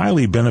contains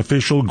highly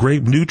beneficial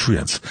grape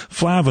nutrients,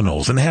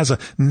 flavanols, and has a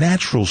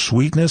natural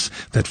sweetness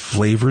that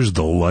flavors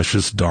the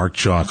luscious dark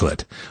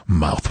chocolate.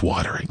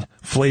 Mouth-watering,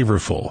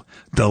 flavorful,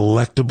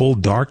 delectable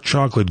dark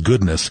chocolate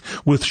goodness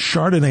with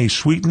Chardonnay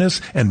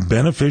sweetness and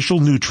beneficial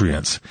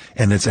nutrients.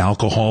 And it's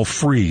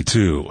alcohol-free,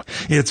 too.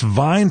 It's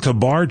Vine to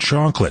Bar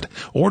chocolate.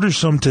 Order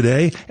some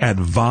today at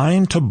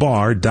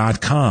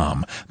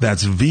vinetobar.com.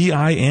 That's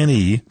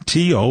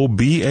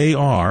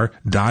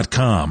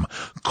VINETOBAR.com.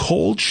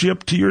 Cold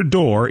shipped to your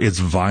door, it's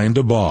Vine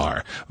to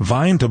Bar.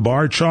 Vine to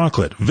Bar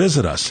chocolate.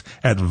 Visit us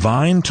at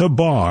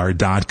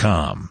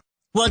vinetobar.com.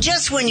 Well,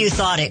 just when you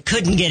thought it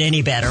couldn't get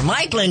any better,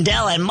 Mike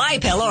Lindell and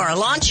MyPillow are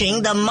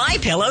launching the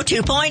MyPillow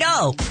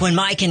 2.0. When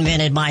Mike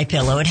invented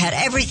MyPillow, it had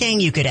everything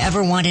you could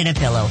ever want in a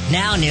pillow.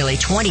 Now, nearly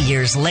 20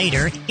 years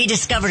later, he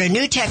discovered a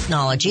new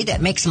technology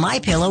that makes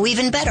MyPillow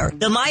even better.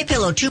 The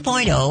MyPillow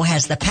 2.0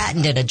 has the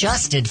patented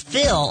adjusted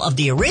fill of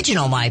the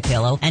original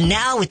MyPillow, and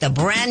now with the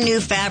brand new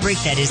fabric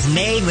that is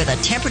made with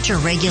a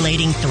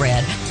temperature-regulating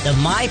thread, the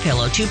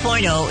MyPillow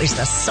 2.0 is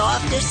the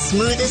softest,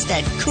 smoothest,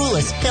 and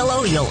coolest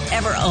pillow you'll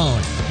ever own.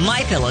 MyPillow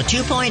MyPillow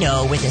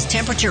 2.0 with its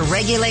temperature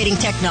regulating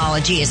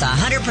technology is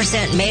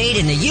 100% made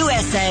in the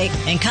USA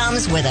and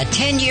comes with a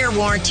 10-year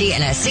warranty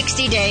and a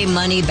 60-day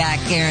money-back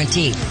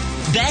guarantee.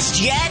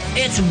 Best yet,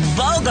 it's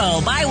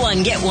BOGO. Buy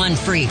one, get one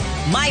free.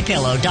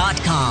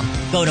 MyPillow.com.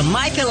 Go to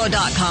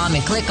MyPillow.com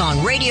and click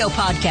on Radio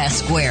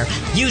Podcast Square.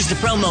 Use the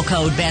promo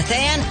code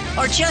BethAnn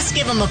or just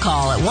give them a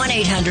call at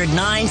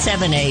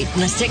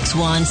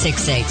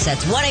 1-800-978-6168.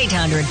 That's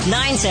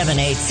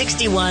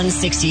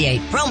 1-800-978-6168.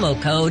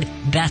 Promo code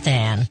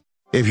BethAnn.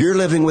 If you're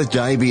living with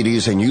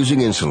diabetes and using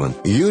insulin,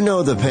 you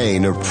know the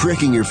pain of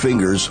pricking your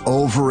fingers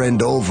over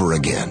and over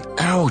again.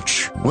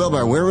 Ouch! Well,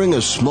 by wearing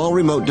a small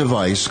remote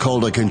device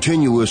called a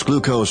continuous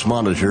glucose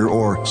monitor,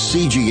 or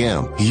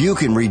CGM, you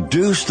can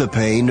reduce the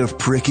pain of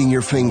pricking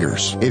your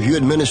fingers. If you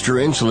administer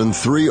insulin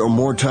 3 or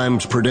more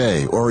times per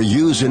day or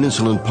use an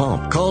insulin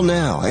pump, call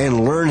now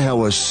and learn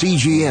how a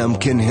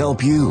CGM can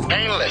help you.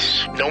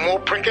 Painless. No more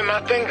pricking my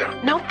finger.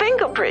 No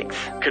finger pricks.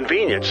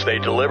 Convenience. They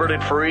delivered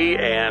it free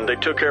and they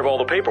took care of all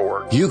the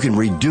paperwork. You can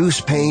reduce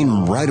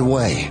pain right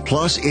away.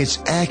 Plus, it's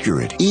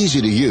accurate,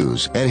 easy to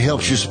use, and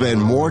helps you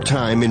spend more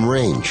time in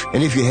range.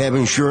 And if you have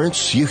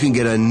insurance, you can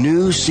get a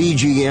new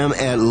CGM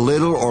at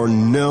little or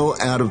no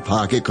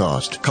out-of-pocket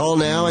cost. Call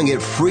now and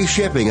get free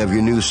shipping of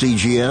your new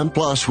CGM.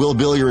 Plus, we'll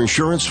bill your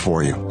insurance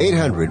for you.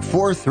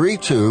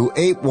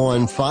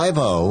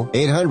 800-432-8150.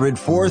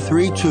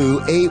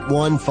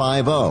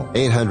 800-432-8150.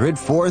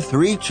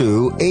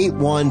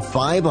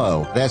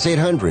 800-432-8150. That's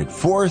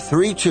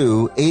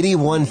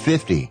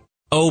 800-432-8150.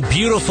 Oh,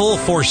 beautiful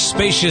for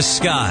spacious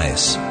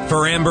skies,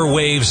 for amber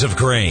waves of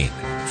grain,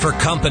 for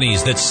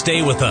companies that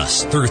stay with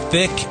us through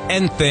thick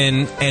and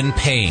thin and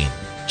pain.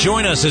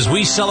 Join us as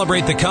we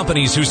celebrate the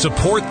companies who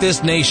support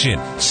this nation.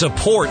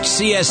 Support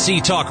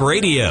CSC Talk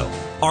Radio.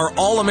 Our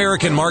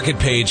All-American Market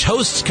page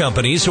hosts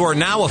companies who are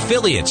now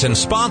affiliates and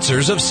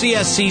sponsors of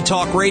CSC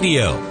Talk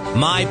Radio.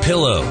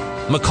 MyPillow,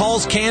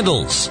 McCall's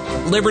Candles,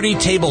 Liberty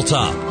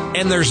Tabletop,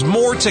 and there's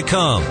more to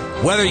come.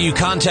 Whether you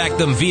contact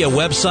them via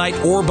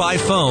website or by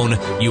phone,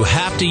 you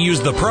have to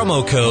use the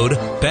promo code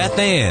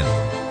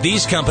BethAnn.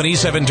 These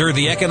companies have endured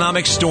the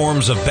economic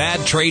storms of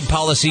bad trade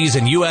policies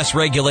and U.S.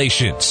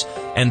 regulations,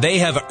 and they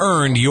have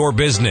earned your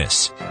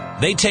business.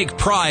 They take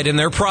pride in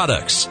their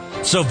products.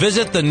 So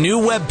visit the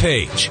new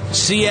webpage,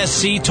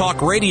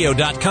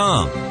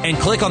 csctalkradio.com, and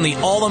click on the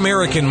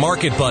All-American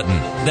Market button.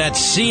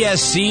 That's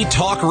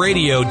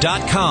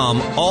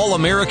csctalkradio.com,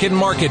 All-American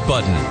Market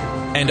button.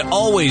 And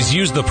always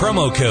use the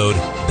promo code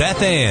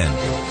BethAnn.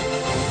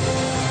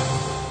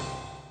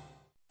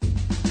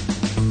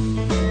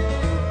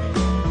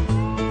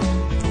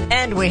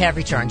 And we have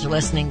returned. You're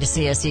listening to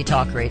CSC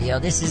Talk Radio.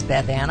 This is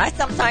Beth Ann.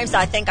 Sometimes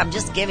I think I'm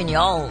just giving you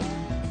all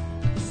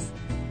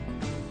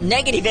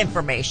negative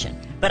information.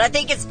 But I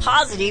think it's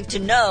positive to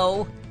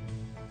know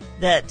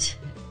that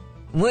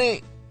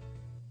when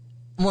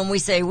we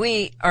say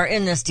we are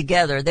in this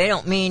together, they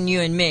don't mean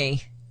you and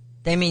me.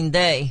 They mean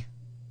they.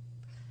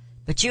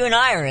 But you and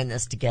I are in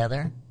this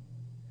together.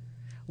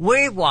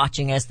 We're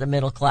watching as the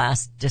middle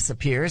class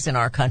disappears in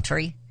our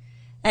country.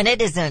 And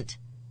it isn't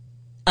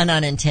an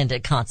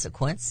unintended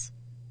consequence.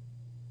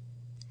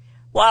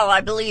 While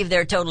I believe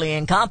they're totally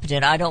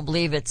incompetent, I don't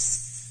believe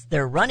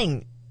they're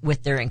running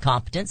with their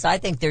incompetence. I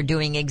think they're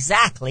doing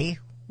exactly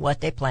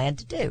what they plan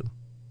to do.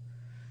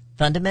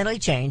 Fundamentally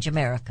change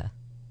America.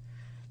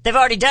 They've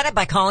already done it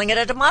by calling it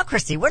a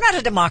democracy. We're not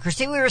a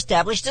democracy. We were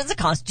established as a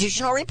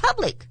constitutional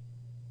republic.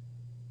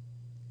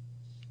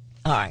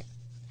 All right.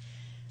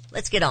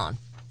 Let's get on.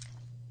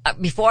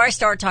 Before I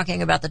start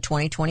talking about the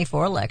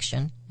 2024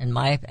 election and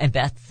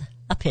Beth's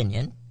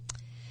opinion,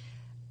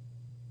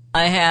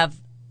 I have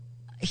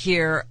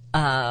here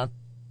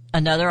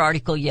another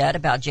article yet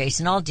about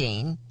Jason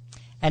Aldean.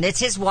 And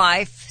it's his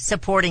wife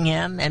supporting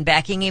him and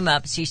backing him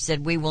up. She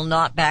said, we will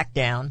not back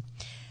down.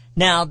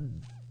 Now,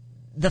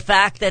 the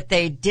fact that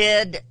they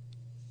did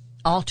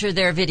alter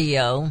their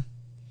video,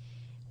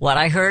 what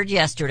I heard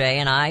yesterday,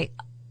 and I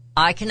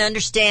can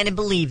understand and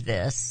believe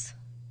this,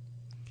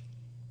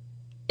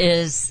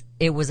 is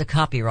it was a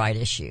copyright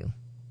issue.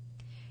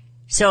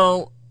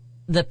 So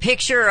the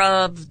picture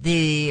of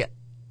the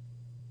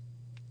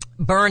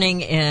burning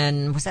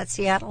in, was that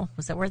Seattle?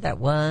 Was that where that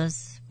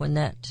was when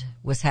that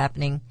was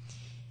happening?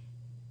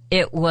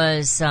 It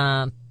was,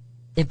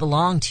 it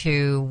belonged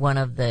to one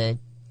of the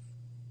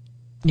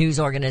news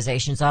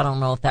organizations. I don't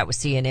know if that was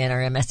CNN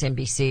or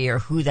MSNBC or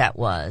who that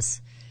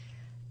was.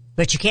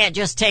 But you can't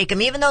just take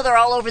them, even though they're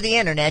all over the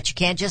internet, you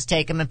can't just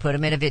take them and put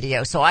them in a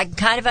video. So I can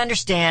kind of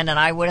understand, and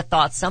I would have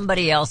thought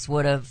somebody else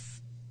would have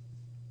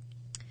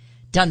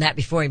done that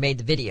before he made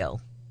the video.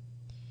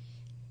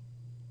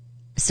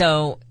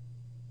 So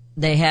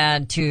they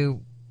had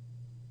to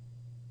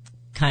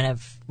kind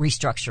of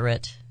restructure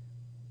it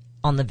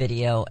on the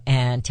video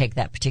and take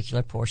that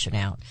particular portion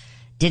out.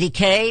 Did he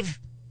cave?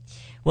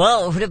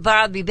 Well, it would have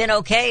probably been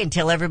okay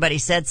until everybody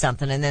said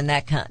something, and then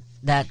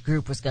that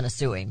group was going to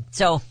sue him.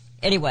 So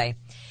anyway,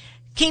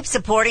 keep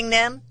supporting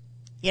them.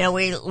 You know,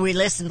 we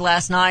listened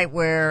last night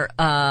where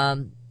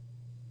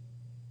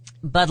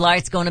Bud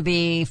Light's going to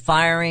be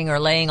firing or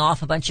laying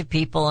off a bunch of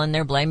people, and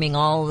they're blaming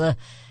all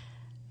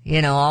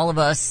of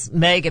us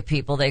mega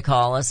people, they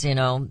call us,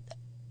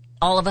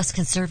 all of us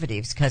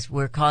conservatives, because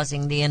we're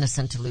causing the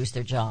innocent to lose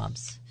their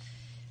jobs.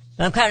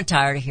 But I'm kind of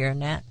tired of hearing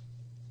that.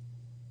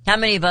 How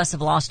many of us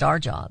have lost our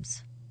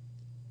jobs?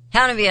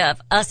 How many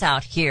of us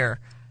out here?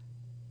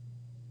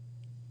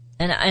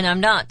 And I'm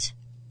not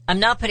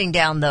putting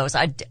down those.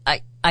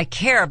 I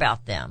care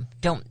about them.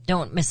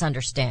 Don't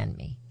misunderstand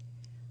me.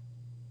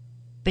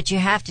 But you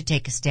have to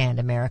take a stand,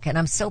 America, and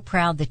I'm so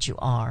proud that you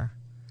are.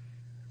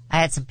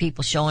 I had some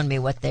people showing me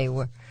what they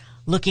were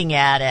looking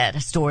at a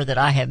store that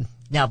I am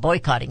now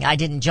boycotting. I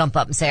didn't jump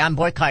up and say, I'm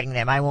boycotting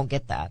them. I won't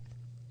get that.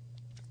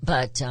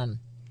 But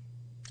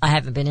I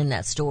haven't been in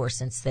that store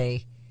since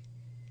they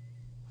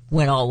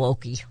went all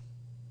wokey.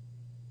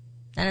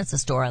 And it's a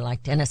store I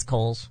liked, and it's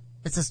Kohl's.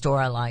 It's a store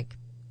I like,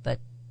 but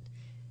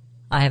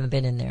I haven't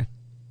been in there.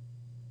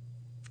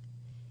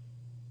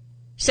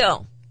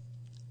 So,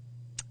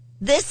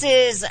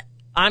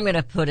 I'm going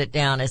to put it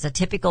down as a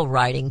typical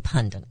writing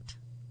pundit.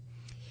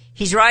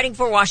 He's writing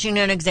for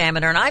Washington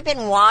Examiner, and I've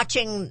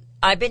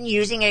been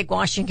using a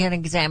Washington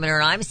Examiner,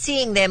 and I'm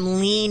seeing them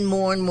lean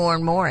more and more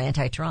and more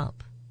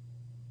anti-Trump.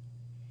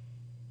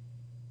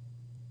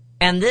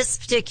 And this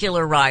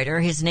particular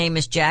writer, his name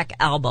is Jack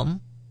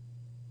Album.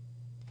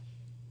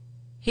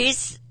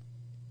 He's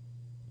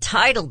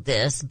titled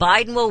this,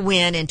 Biden will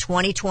win in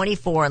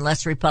 2024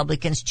 unless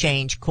Republicans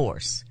change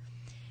course.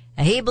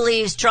 And he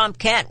believes Trump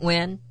can't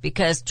win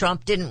because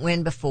Trump didn't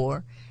win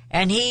before.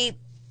 And I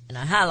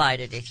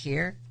highlighted it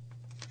here,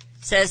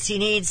 says he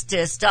needs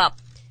to stop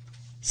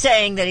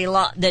saying that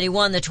he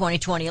won the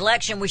 2020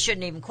 election. We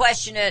shouldn't even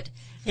question it.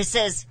 He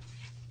says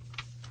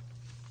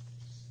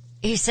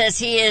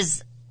he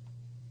is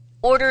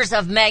orders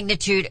of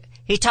magnitude.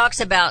 He talks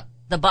about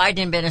the Biden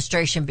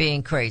administration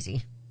being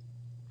crazy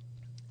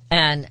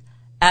and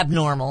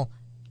abnormal,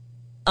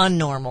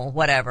 unnormal,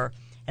 whatever.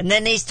 And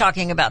then he's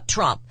talking about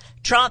Trump.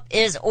 Trump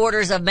is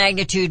orders of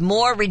magnitude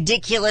more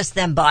ridiculous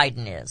than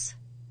Biden is.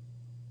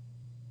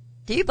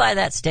 Do you buy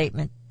that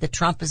statement, that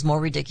Trump is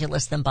more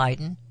ridiculous than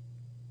Biden?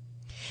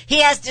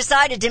 He has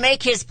decided to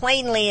make his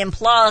plainly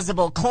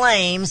implausible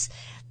claims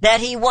that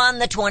he won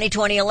the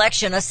 2020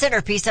 election a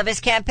centerpiece of his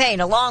campaign,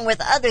 along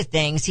with other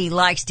things he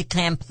likes to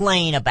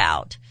complain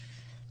about,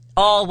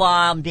 all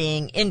while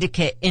being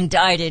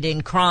indicted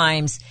in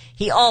crimes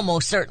he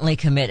almost certainly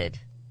committed.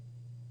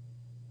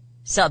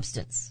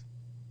 Substance.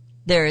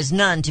 There is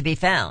none to be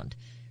found.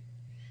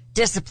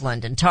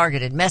 Disciplined and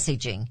targeted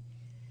messaging.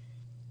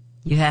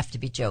 You have to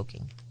be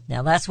joking.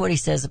 Now that's what he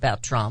says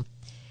about Trump.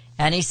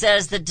 And he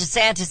says that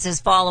DeSantis is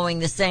following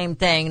the same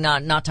thing,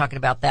 not talking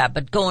about that,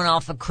 but going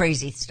off of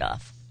crazy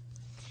stuff.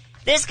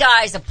 This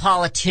guy's a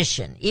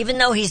politician, even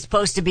though he's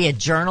supposed to be a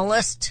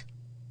journalist,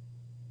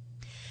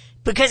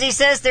 because he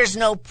says there's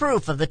no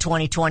proof of the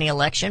 2020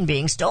 election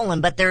being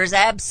stolen, but there is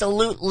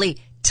absolutely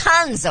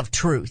tons of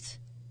truth,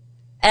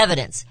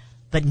 evidence,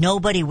 but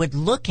nobody would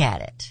look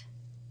at it.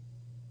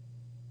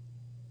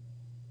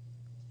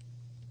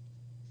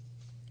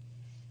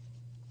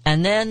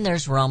 And then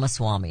there's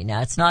Ramaswamy.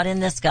 Now, it's not in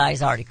this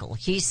guy's article.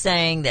 He's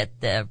saying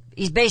that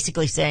he's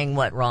basically saying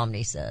what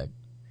Romney said.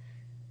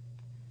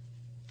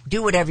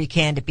 Do whatever you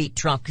can to beat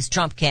Trump, because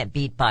Trump can't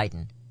beat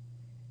Biden.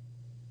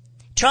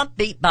 Trump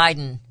beat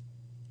Biden,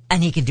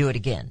 and he can do it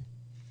again.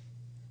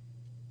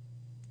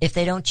 If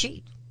they don't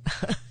cheat.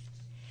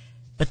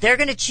 But they're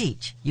going to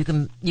cheat. You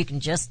can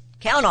just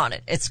count on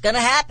it. It's going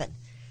to happen.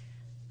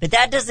 But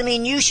that doesn't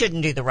mean you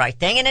shouldn't do the right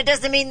thing, and it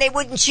doesn't mean they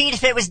wouldn't cheat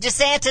if it was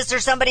DeSantis or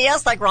somebody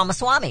else like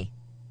Ramaswamy.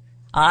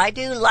 I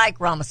do like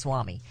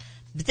Ramaswamy.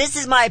 But this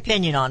is my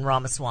opinion on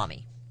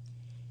Ramaswamy.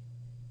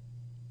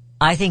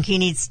 I think he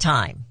needs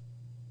time.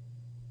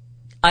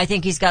 I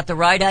think he's got the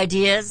right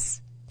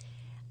ideas.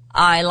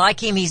 I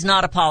like him. He's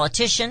not a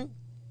politician.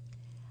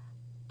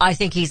 I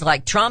think he's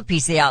like Trump.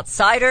 He's the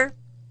outsider.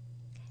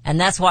 And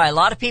that's why a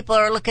lot of people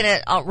are looking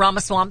at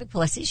Ramaswamy,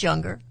 plus he's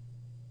younger.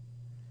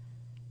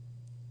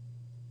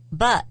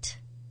 But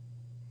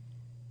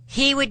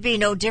he would be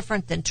no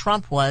different than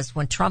Trump was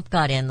when Trump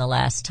got in the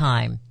last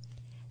time,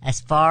 as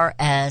far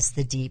as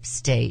the deep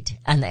state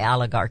and the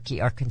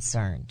oligarchy are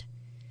concerned.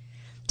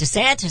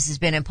 DeSantis has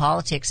been in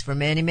politics for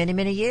many, many,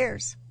 many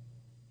years.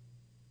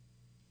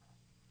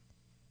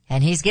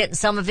 And he's getting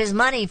some of his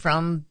money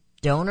from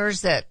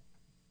donors that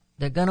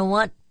they're going to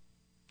want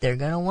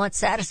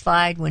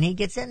satisfied when he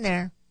gets in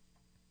there.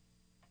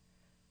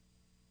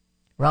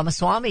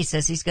 Ramaswamy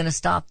says he's going to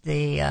stop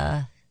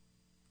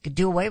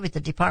do away with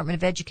the Department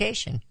of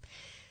Education.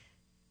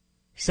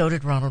 So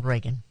did Ronald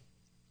Reagan.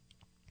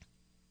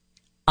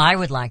 I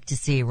would like to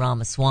see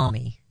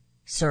Ramaswamy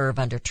serve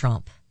under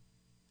Trump.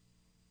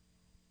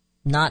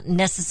 Not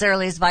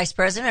necessarily as vice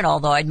president,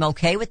 although I'm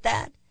okay with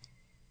that.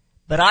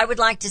 But I would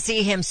like to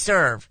see him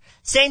serve.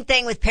 Same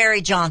thing with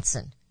Perry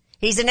Johnson.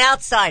 He's an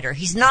outsider.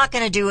 He's not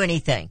going to do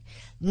anything.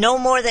 No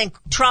more than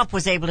Trump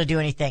was able to do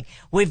anything.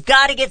 We've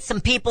got to get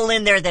some people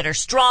in there that are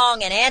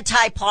strong and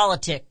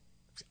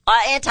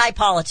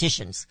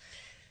anti-politicians.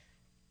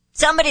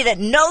 Somebody that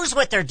knows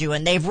what they're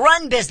doing. They've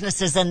run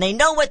businesses and they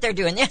know what they're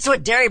doing. That's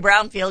what Derry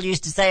Brownfield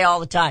used to say all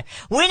the time.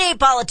 We need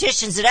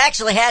politicians that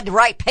actually had to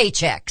write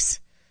paychecks.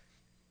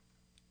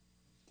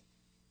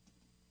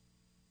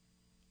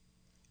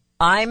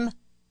 I'm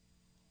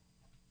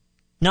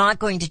not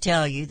going to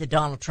tell you that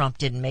Donald Trump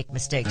didn't make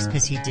mistakes,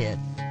 because he did.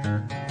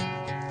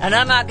 And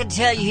I'm not going to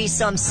tell you he's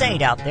some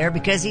saint out there,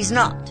 because he's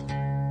not.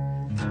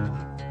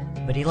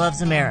 But he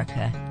loves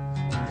America.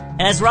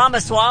 As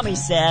Ramaswamy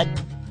said,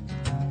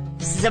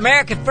 this is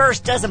America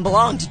First doesn't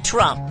belong to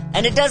Trump.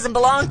 And it doesn't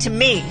belong to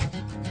me.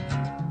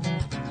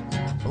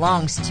 It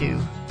belongs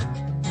to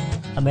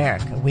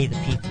America, we the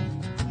people.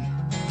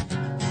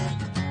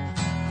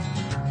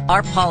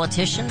 Our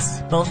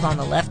politicians, both on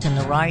the left and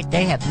the right,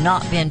 they have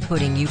not been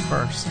putting you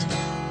first.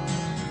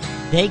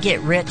 They get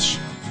rich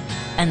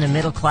and the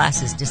middle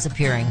class is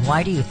disappearing.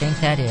 Why do you think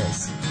that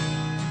is?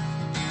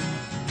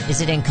 Is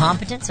it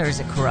incompetence or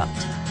is it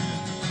corrupt?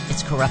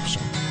 It's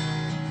corruption.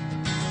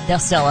 They'll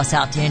sell us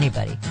out to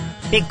anybody.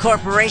 Big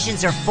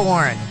corporations are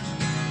foreign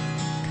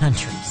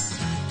countries.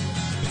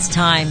 It's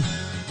time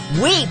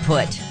we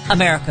put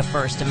America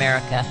first,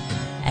 America.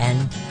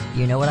 And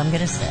you know what I'm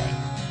going to say.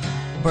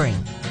 Bring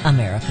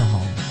America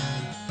home.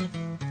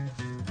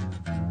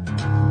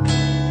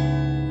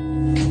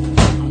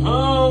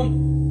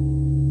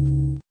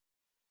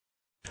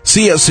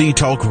 CSC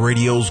Talk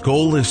Radio's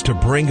goal is to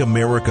bring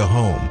America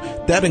home.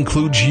 That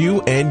includes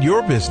you and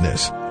your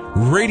business.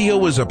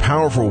 Radio is a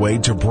powerful way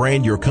to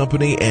brand your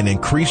company and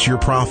increase your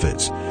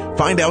profits.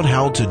 Find out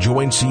how to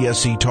join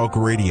CSC Talk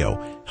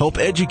Radio, help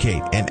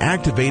educate and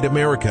activate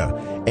America,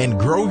 and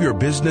grow your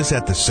business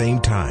at the same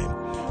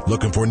time.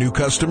 Looking for new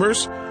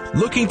customers?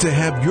 Looking to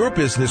have your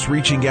business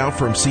reaching out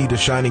from sea to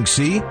shining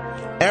sea?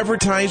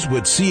 Advertise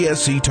with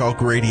CSC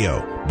Talk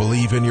Radio.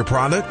 Believe in your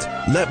product?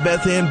 Let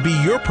Beth Ann be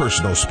your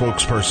personal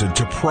spokesperson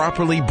to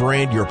properly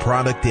brand your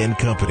product and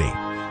company.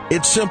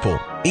 It's simple,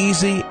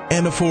 easy,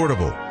 and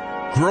affordable.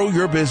 Grow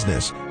your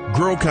business,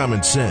 grow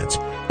common sense,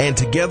 and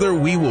together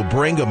we will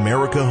bring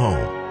America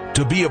home.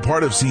 To be a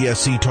part of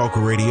CSC Talk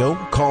Radio,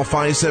 call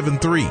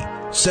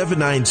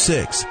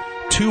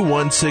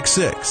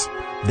 573-796-2166.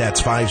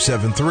 That's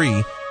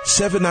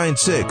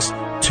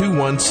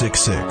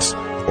 573-796-2166.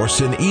 Or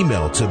send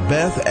email to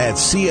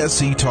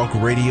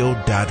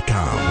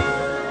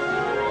beth@csctalkradio.com.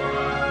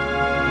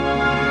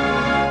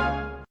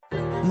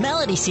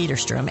 Melody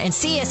Cedarstrom and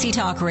CSC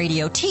Talk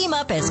Radio team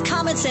up as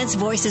common sense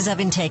voices of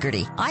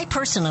integrity. I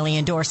personally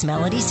endorse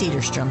Melody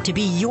Cedarstrom to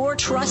be your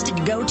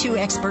trusted go-to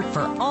expert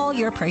for all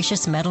your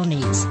precious metal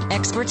needs.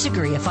 Experts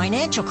agree a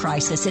financial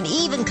crisis and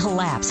even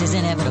collapse is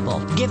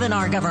inevitable. Given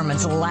our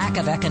government's lack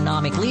of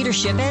economic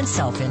leadership and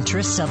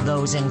self-interests of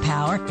those in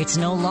power, it's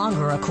no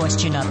longer a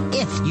question of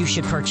if you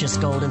should purchase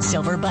gold and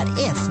silver, but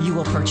if you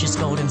will purchase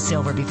gold and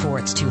silver before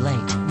it's too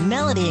late.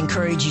 Melody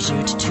encourages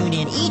you to tune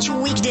in each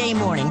weekday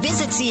morning.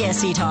 Visit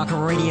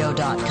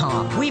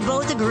CSCTalkRadio.com. We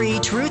both agree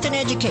truth and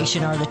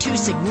education are the two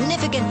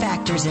significant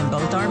factors in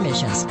both our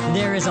missions.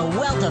 There is a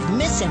wealth of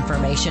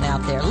misinformation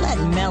out there. Let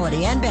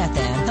Melody and Beth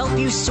Ann help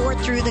you sort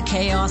through the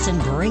chaos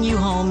and bring you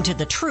home to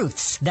the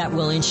truths that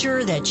will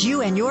ensure that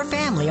you and your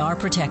family are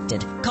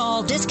protected.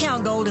 Call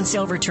Discount Gold and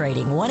Silver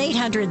Trading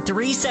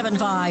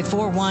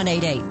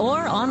 1-800-375-4188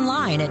 or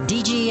online at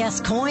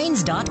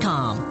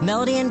dgscoins.com.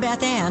 Melody and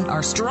Beth Ann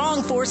are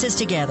strong forces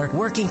together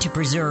working to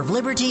preserve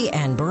liberty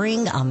and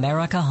bring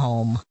America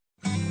home.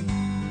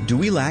 Do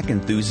we lack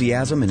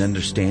enthusiasm and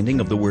understanding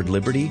of the word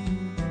liberty?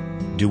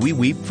 Do we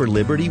weep for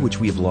liberty which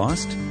we have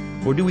lost?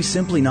 Or do we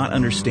simply not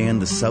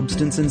understand the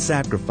substance and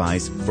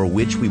sacrifice for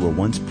which we were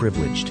once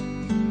privileged?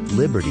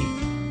 Liberty.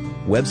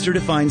 Webster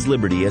defines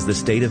liberty as the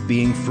state of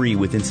being free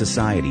within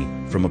society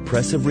from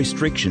oppressive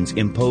restrictions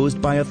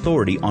imposed by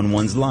authority on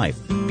one's life,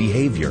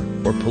 behavior,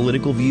 or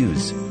political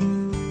views.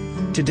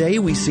 Today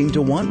we seem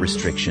to want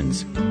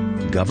restrictions.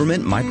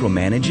 Government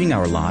micromanaging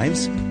our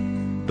lives?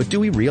 But do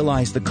we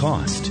realize the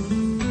cost?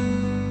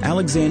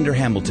 Alexander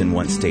Hamilton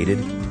once stated,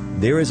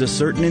 "There is a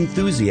certain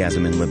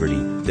enthusiasm in liberty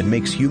that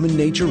makes human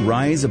nature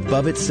rise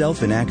above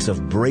itself in acts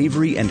of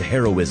bravery and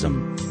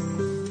heroism."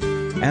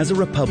 As a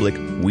republic,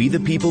 we the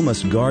people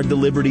must guard the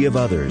liberty of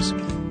others.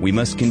 We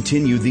must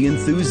continue the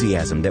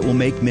enthusiasm that will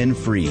make men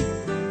free.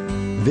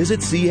 Visit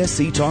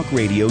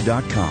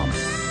csctalkradio.com,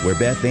 where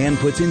Beth Ann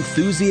puts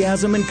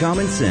enthusiasm and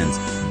common sense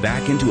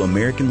back into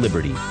American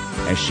liberty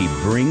as she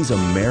brings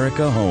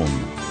America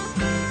home.